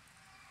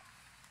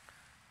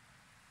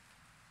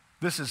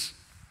 This is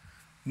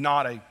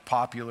not a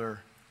popular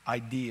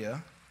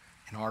idea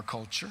in our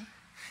culture.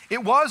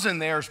 It was in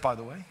theirs, by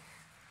the way.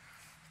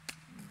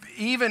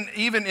 Even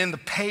in the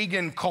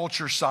pagan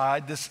culture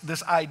side,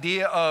 this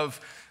idea of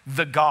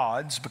the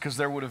gods, because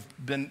there would have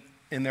been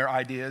in their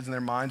ideas, in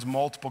their minds,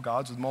 multiple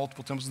gods with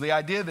multiple temples, the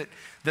idea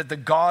that the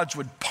gods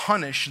would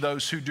punish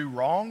those who do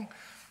wrong,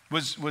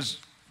 was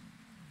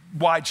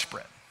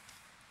widespread.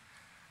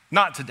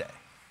 Not today.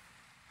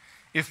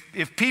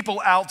 If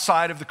people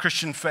outside of the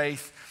Christian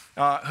faith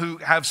who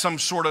have some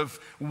sort of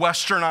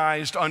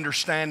westernized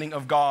understanding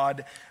of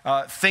God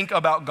think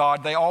about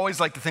God, they always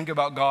like to think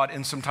about God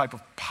in some type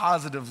of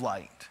positive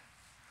light.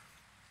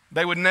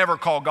 They would never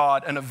call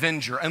God an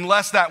avenger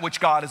unless that which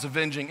God is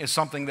avenging is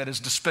something that is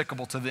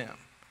despicable to them.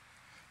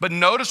 But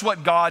notice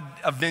what God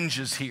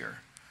avenges here.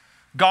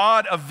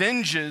 God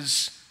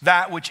avenges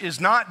that which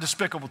is not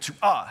despicable to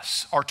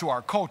us or to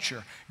our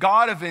culture.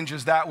 God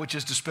avenges that which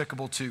is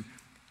despicable to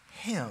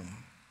him.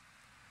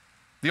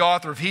 The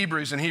author of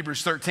Hebrews in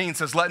Hebrews 13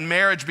 says, "Let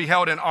marriage be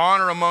held in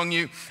honor among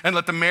you, and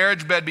let the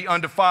marriage bed be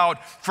undefiled,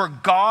 for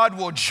God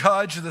will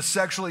judge the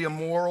sexually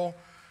immoral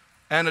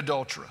and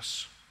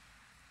adulterous."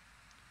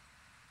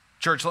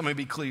 Church, let me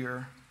be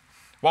clear.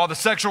 While the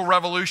sexual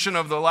revolution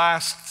of the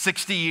last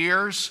 60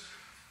 years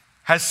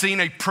has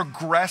seen a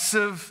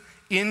progressive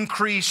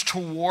increase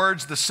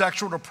towards the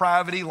sexual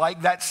depravity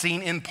like that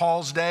seen in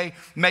Paul's day,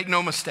 make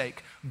no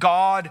mistake,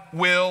 God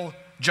will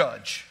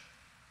judge.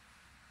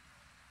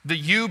 The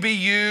you be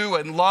you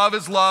and love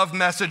is love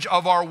message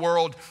of our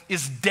world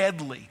is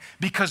deadly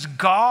because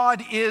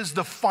God is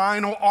the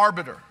final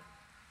arbiter.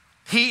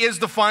 He is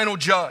the final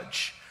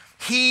judge.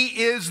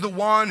 He is the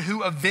one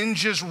who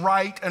avenges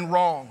right and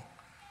wrong.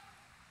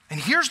 And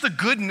here's the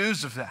good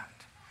news of that.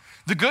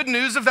 The good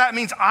news of that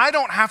means I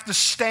don't have to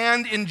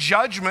stand in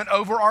judgment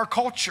over our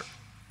culture.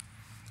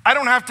 I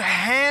don't have to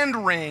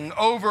hand wring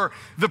over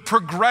the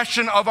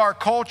progression of our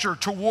culture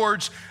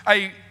towards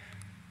a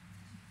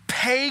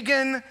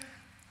pagan,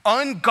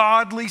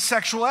 ungodly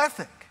sexual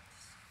ethic.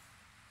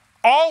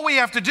 All we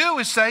have to do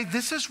is say,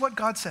 this is what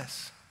God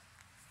says.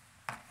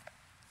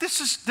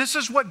 This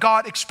is what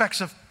God expects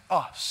of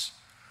us.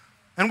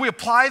 And we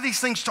apply these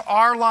things to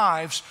our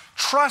lives,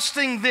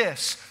 trusting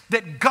this,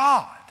 that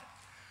God,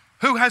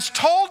 who has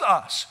told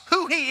us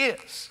who he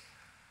is,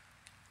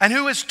 and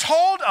who has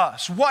told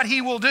us what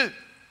he will do,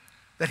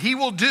 that he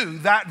will do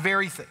that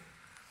very thing,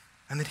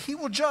 and that he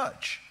will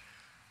judge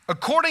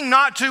according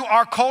not to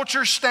our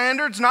culture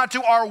standards, not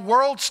to our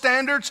world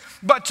standards,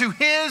 but to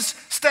his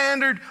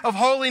standard of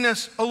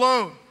holiness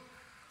alone.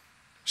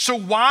 So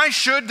why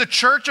should the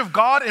church of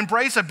God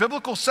embrace a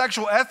biblical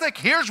sexual ethic?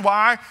 Here's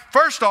why.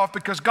 First off,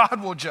 because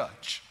God will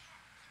judge.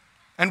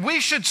 And we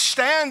should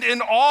stand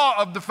in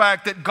awe of the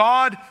fact that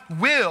God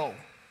will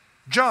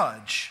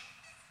judge.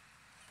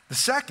 The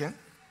second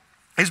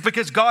is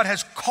because God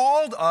has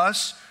called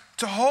us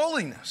to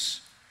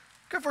holiness.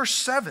 Look at verse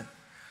 7.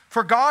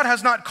 For God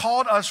has not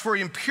called us for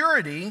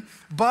impurity,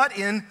 but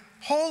in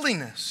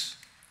holiness.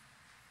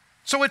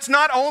 So it's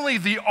not only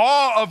the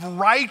awe of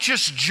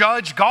righteous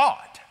judge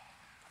God,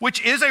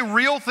 which is a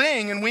real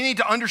thing, and we need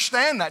to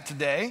understand that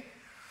today,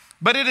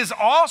 but it is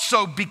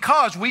also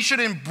because we should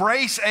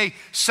embrace a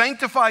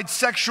sanctified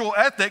sexual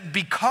ethic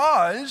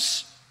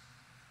because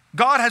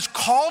God has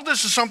called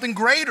us to something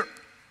greater.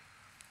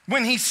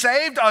 When he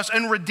saved us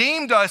and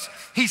redeemed us,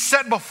 he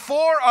set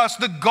before us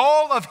the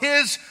goal of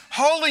his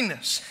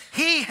holiness.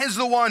 He is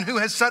the one who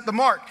has set the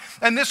mark.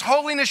 And this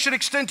holiness should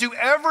extend to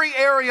every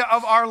area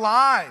of our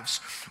lives.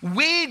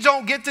 We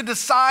don't get to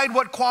decide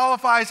what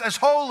qualifies as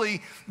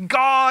holy.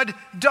 God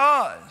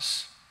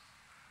does.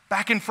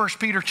 Back in 1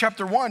 Peter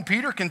chapter 1,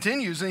 Peter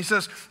continues and he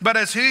says, "But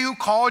as he who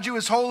called you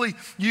is holy,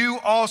 you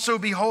also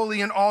be holy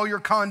in all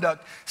your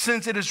conduct,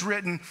 since it is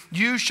written,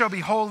 you shall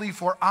be holy,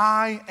 for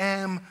I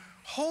am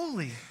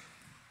holy."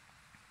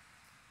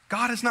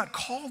 God has not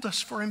called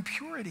us for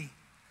impurity.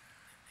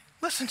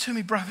 Listen to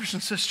me, brothers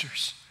and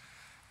sisters.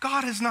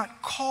 God has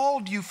not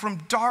called you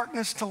from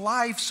darkness to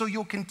life so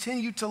you'll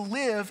continue to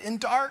live in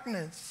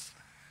darkness.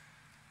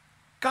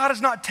 God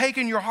has not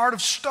taken your heart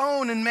of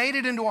stone and made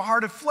it into a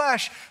heart of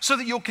flesh so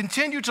that you'll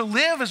continue to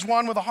live as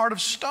one with a heart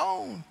of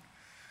stone.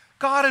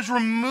 God has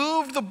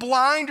removed the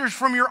blinders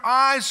from your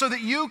eyes so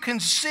that you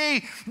can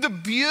see the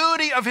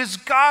beauty of his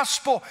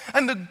gospel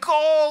and the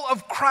goal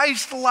of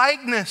Christ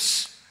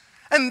likeness.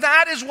 And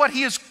that is what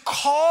he has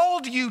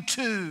called you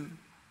to.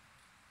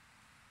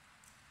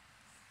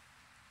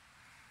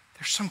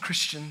 There's some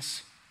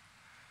Christians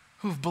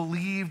who have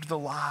believed the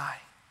lie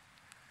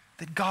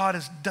that God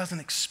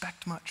doesn't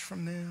expect much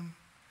from them,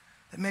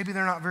 that maybe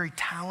they're not very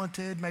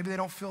talented, maybe they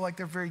don't feel like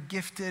they're very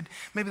gifted,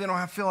 maybe they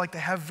don't feel like they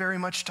have very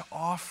much to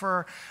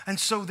offer, and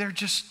so they're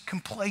just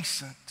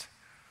complacent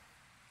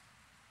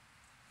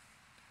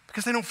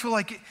because they don't feel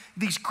like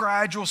these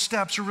gradual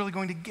steps are really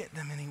going to get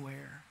them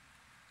anywhere.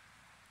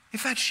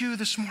 If that's you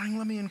this morning,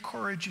 let me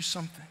encourage you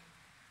something.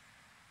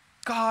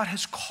 God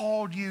has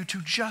called you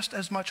to just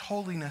as much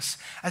holiness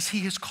as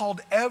he has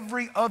called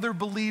every other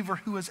believer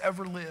who has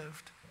ever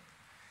lived.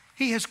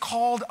 He has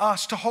called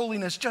us to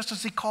holiness just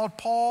as he called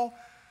Paul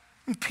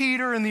and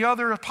Peter and the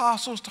other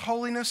apostles to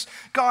holiness.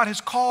 God has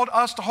called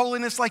us to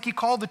holiness like he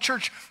called the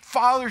church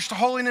fathers to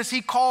holiness.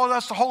 He called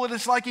us to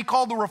holiness like he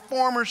called the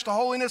reformers to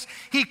holiness.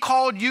 He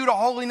called you to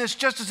holiness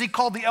just as he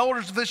called the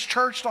elders of this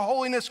church to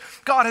holiness.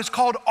 God has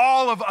called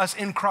all of us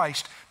in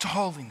Christ to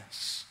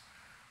holiness.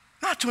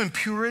 Not to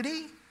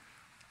impurity,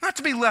 Not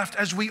to be left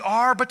as we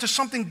are, but to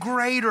something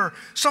greater,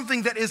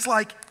 something that is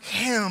like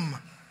him.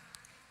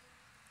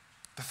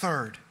 The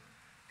third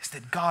is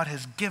that God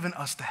has given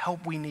us the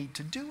help we need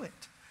to do it.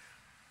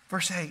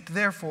 Verse 8,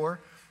 therefore,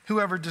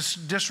 whoever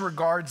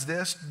disregards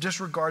this,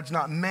 disregards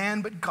not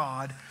man but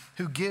God,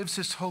 who gives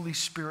his Holy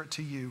Spirit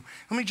to you.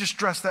 Let me just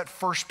stress that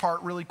first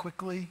part really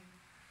quickly.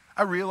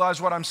 I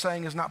realize what I'm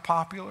saying is not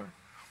popular.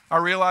 I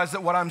realize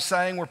that what I'm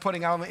saying we're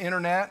putting out on the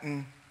internet,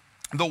 and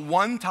the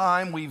one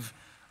time we've,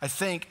 I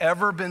think,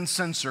 ever been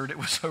censored, it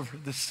was over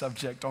this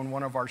subject on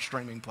one of our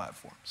streaming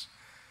platforms.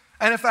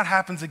 And if that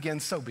happens again,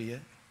 so be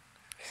it.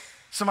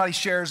 Somebody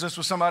shares this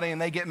with somebody and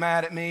they get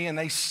mad at me and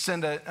they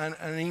send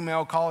an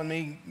email calling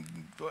me,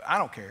 I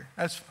don't care.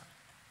 That's fine.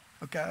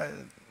 Okay?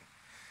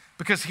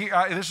 Because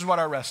this is what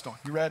I rest on.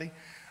 You ready?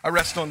 I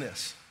rest on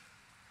this.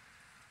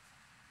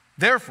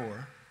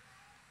 Therefore,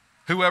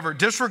 whoever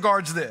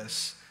disregards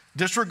this,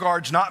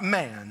 disregards not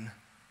man,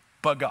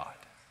 but God.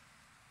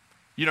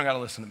 You don't got to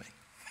listen to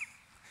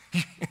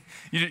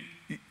me.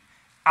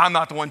 I'm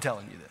not the one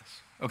telling you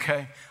this,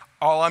 okay?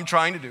 All I'm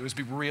trying to do is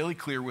be really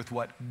clear with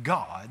what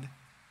God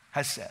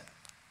has said,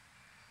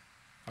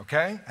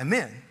 okay? And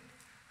then,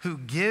 who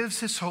gives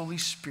his Holy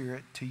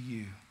Spirit to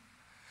you.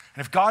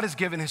 And if God has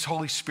given his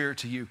Holy Spirit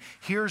to you,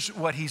 here's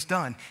what he's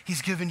done.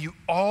 He's given you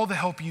all the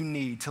help you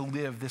need to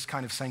live this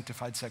kind of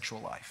sanctified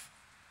sexual life.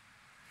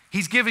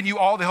 He's given you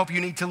all the help you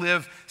need to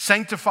live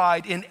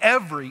sanctified in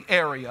every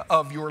area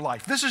of your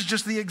life. This is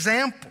just the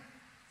example.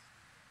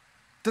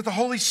 That the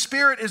Holy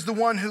Spirit is the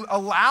one who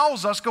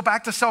allows us, go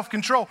back to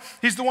self-control.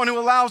 He's the one who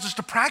allows us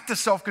to practice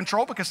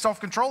self-control because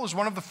self-control is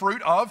one of the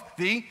fruit of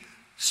the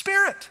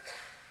Spirit.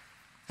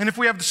 And if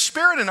we have the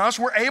Spirit in us,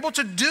 we're able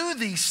to do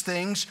these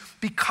things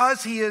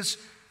because he is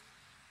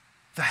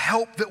the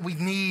help that we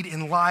need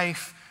in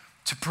life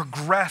to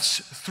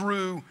progress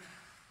through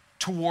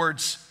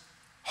towards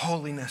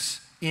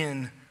holiness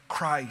in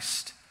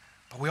Christ.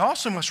 But we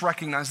also must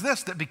recognize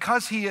this, that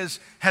because he has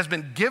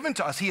been given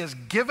to us, he has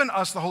given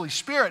us the Holy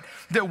Spirit,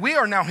 that we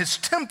are now his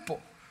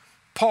temple.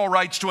 Paul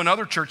writes to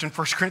another church in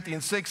 1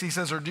 Corinthians 6, he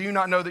says, or do you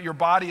not know that your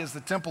body is the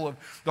temple of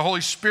the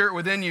Holy Spirit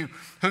within you,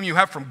 whom you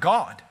have from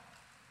God?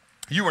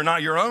 You are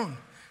not your own,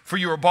 for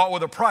you are bought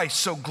with a price,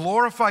 so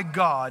glorify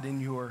God in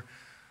your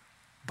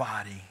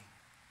body.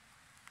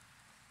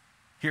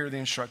 Here are the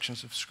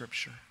instructions of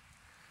Scripture.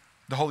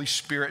 The Holy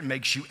Spirit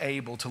makes you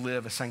able to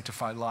live a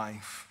sanctified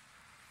life.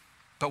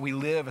 But we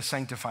live a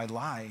sanctified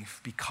life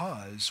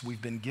because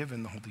we've been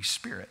given the Holy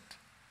Spirit.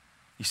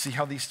 You see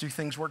how these two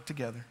things work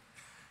together?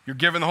 You're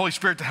given the Holy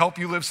Spirit to help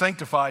you live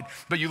sanctified,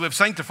 but you live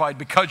sanctified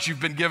because you've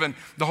been given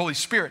the Holy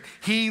Spirit.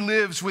 He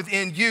lives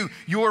within you.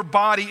 Your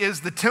body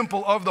is the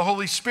temple of the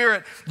Holy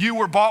Spirit. You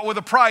were bought with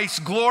a price.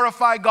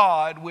 Glorify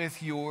God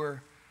with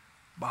your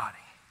body.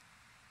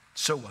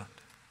 So what?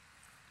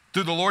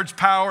 Through the Lord's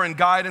power and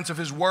guidance of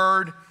his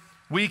word,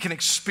 we can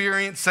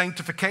experience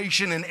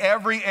sanctification in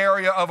every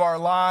area of our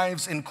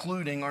lives,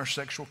 including our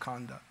sexual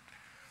conduct.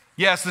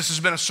 Yes, this has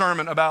been a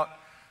sermon about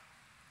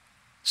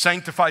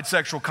sanctified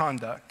sexual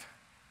conduct,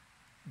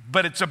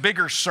 but it's a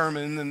bigger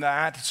sermon than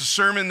that. It's a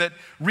sermon that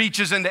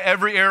reaches into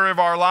every area of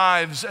our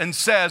lives and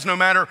says, no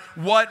matter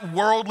what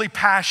worldly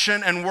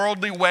passion and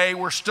worldly way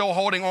we're still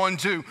holding on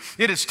to,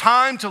 it is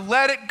time to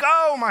let it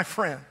go, my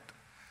friend,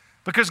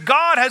 because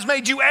God has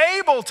made you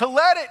able to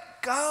let it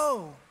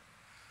go.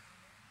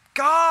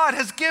 God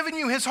has given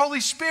you his Holy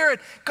Spirit.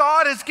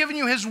 God has given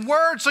you his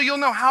word so you'll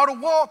know how to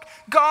walk.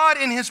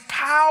 God in his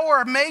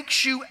power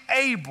makes you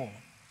able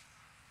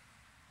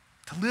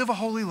to live a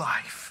holy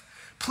life,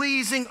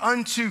 pleasing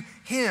unto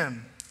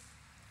him,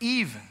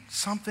 even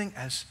something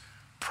as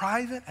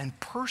private and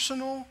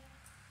personal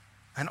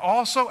and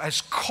also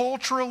as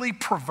culturally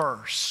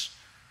perverse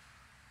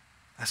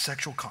as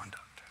sexual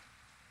conduct.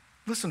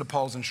 Listen to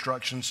Paul's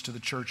instructions to the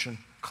church in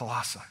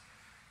Colossae.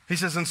 He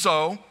says, and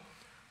so,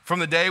 from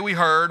the day we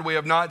heard, we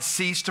have not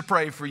ceased to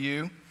pray for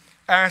you,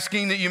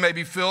 asking that you may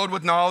be filled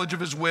with knowledge of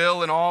his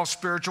will and all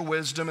spiritual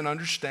wisdom and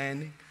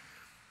understanding,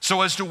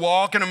 so as to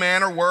walk in a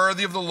manner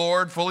worthy of the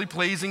Lord, fully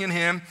pleasing to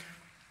him,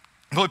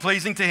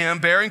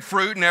 bearing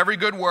fruit in every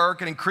good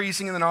work and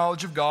increasing in the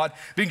knowledge of God,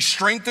 being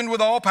strengthened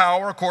with all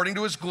power according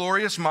to his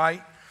glorious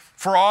might,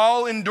 for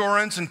all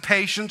endurance and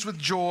patience with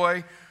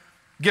joy,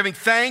 giving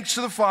thanks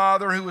to the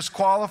Father who has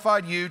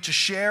qualified you to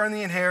share in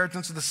the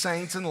inheritance of the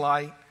saints in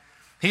light.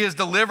 He has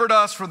delivered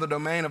us from the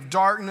domain of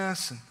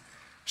darkness and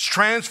has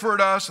transferred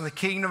us in the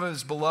kingdom of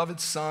his beloved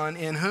Son,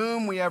 in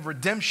whom we have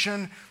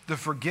redemption, the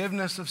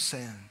forgiveness of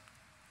sin.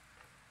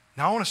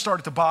 Now I want to start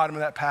at the bottom of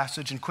that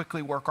passage and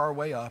quickly work our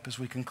way up as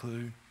we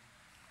conclude.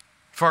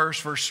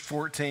 First, verse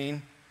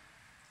 14,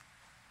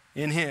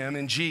 in him,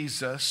 in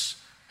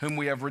Jesus, whom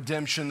we have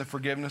redemption, the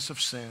forgiveness of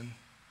sin.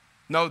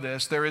 Know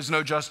this, there is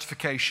no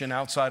justification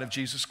outside of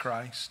Jesus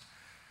Christ.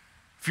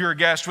 If you're a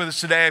guest with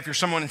us today, if you're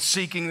someone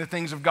seeking the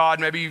things of God,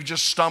 maybe you've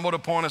just stumbled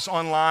upon us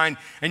online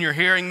and you're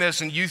hearing this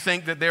and you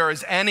think that there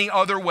is any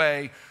other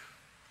way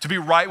to be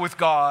right with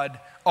God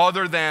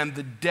other than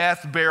the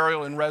death,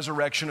 burial, and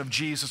resurrection of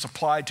Jesus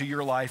applied to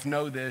your life,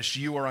 know this,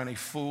 you are on a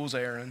fool's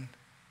errand.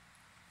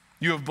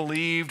 You have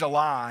believed a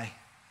lie.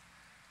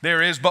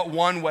 There is but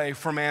one way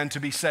for man to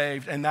be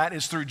saved, and that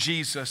is through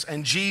Jesus,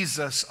 and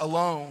Jesus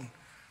alone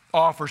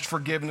offers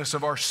forgiveness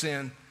of our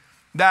sin.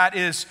 That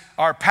is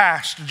our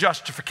past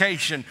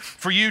justification.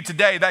 For you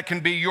today, that can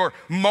be your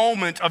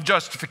moment of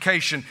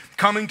justification,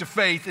 coming to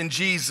faith in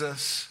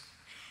Jesus.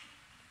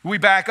 We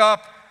back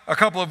up a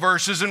couple of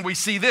verses and we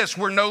see this.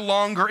 We're no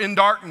longer in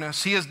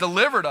darkness. He has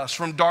delivered us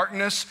from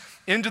darkness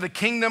into the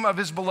kingdom of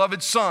his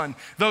beloved Son.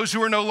 Those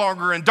who are no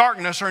longer in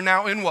darkness are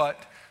now in what?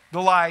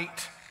 The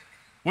light.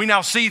 We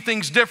now see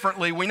things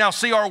differently. We now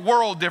see our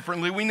world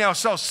differently. We now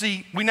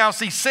see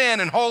sin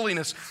and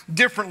holiness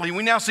differently.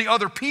 We now see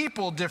other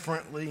people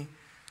differently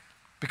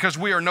because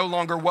we are no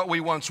longer what we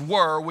once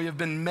were. We have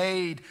been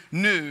made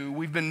new.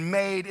 We've been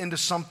made into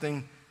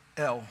something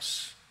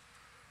else.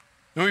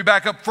 When we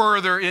back up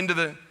further into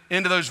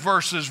those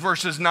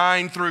verses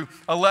 9 through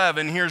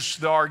 11, here's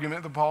the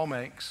argument that Paul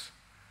makes.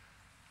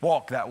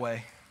 Walk that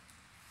way.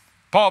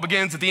 Paul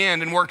begins at the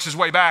end and works his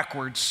way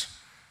backwards.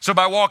 So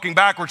by walking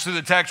backwards through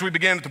the text, we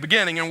begin at the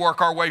beginning and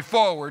work our way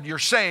forward. You're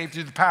saved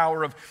through the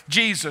power of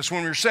Jesus.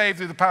 When you're saved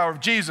through the power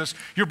of Jesus,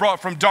 you're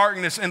brought from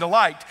darkness into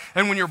light.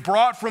 And when you're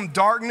brought from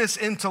darkness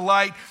into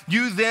light,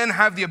 you then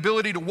have the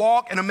ability to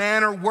walk in a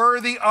manner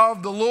worthy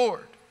of the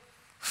Lord,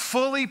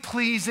 fully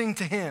pleasing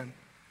to him.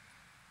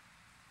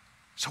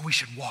 So we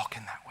should walk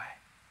in that way.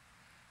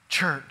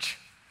 Church,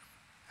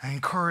 I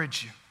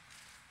encourage you.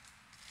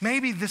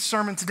 Maybe this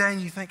sermon today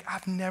and you think,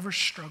 I've never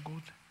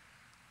struggled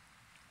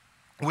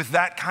with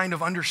that kind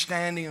of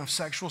understanding of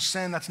sexual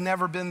sin. That's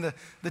never been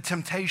the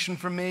temptation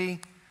for me.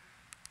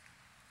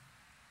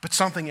 But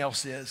something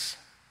else is.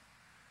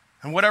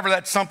 And whatever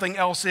that something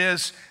else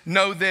is,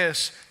 know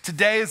this.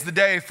 Today is the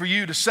day for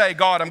you to say,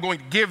 God, I'm going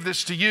to give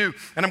this to you,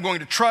 and I'm going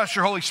to trust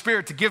your Holy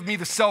Spirit to give me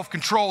the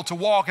self-control to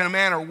walk in a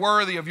manner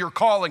worthy of your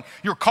calling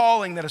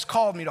that has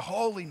called me to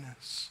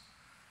holiness.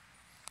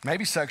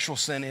 Maybe sexual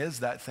sin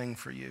is that thing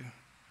for you.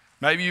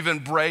 Maybe you've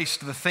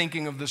embraced the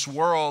thinking of this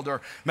world,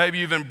 or maybe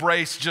you've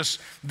embraced just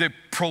the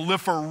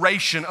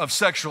proliferation of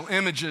sexual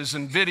images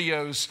and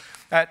videos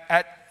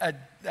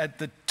at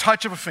the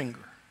touch of a finger.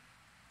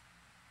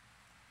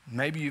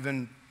 Maybe you've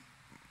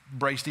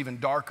embraced even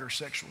darker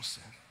sexual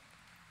sin.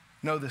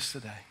 Know this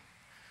today.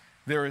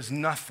 There is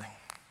nothing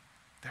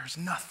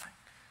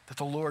that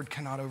the Lord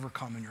cannot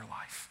overcome in your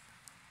life.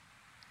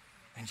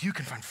 And you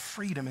can find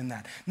freedom in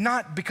that.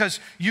 Not because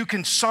you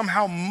can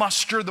somehow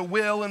muster the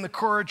will and the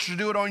courage to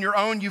do it on your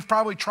own. You've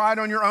probably tried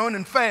on your own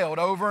and failed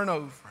over and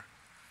over.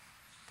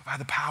 But by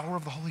the power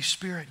of the Holy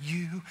Spirit,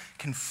 you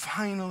can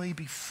finally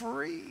be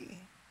free.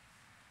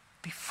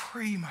 Be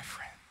free, my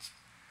friends.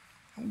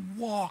 And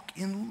walk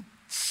in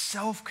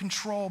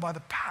self-control by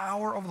the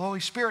power of the Holy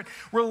Spirit,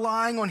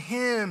 relying on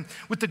him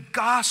with the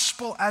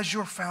gospel as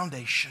your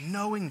foundation,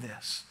 knowing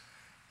this,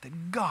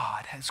 that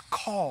God has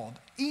called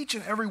each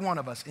and every one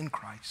of us in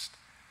Christ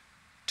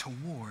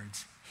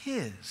towards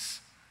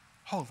his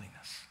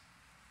holiness.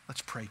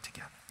 Let's pray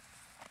together.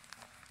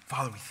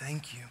 Father, we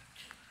thank you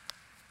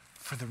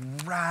for the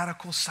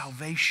radical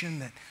salvation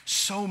that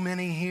so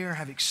many here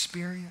have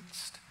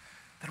experienced,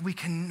 that we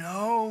can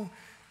know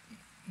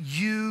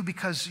you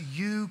because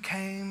you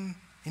came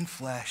in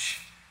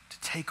flesh to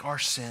take our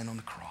sin on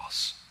the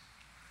cross.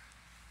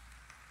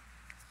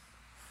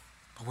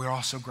 But we're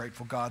also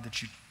grateful, God,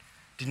 that you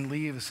didn't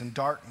leave us in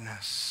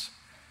darkness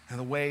and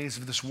the ways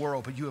of this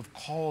world, but you have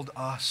called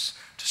us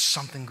to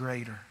something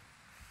greater.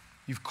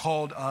 You've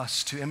called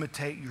us to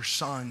imitate your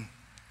Son,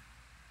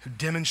 who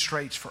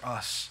demonstrates for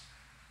us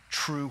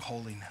true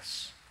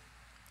holiness.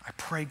 I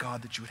pray,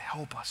 God, that you would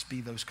help us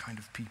be those kind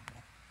of people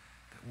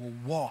that will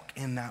walk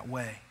in that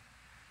way,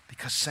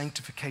 because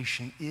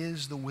sanctification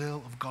is the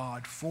will of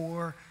God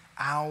for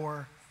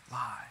our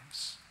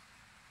lives.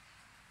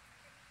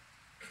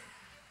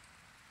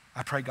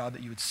 I pray, God,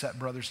 that you would set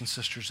brothers and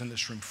sisters in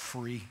this room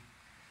free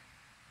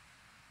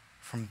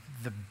from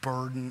the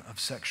burden of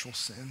sexual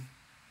sin.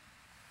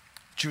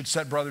 That you would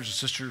set brothers and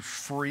sisters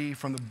free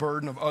from the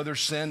burden of other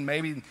sin,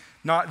 maybe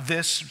not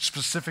this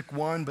specific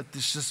one, but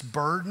this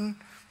burden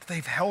that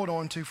they've held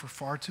on to for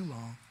far too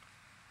long.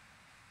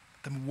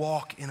 Let them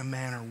walk in a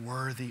manner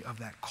worthy of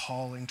that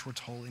calling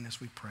towards holiness,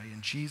 we pray.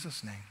 In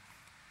Jesus' name,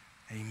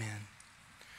 amen.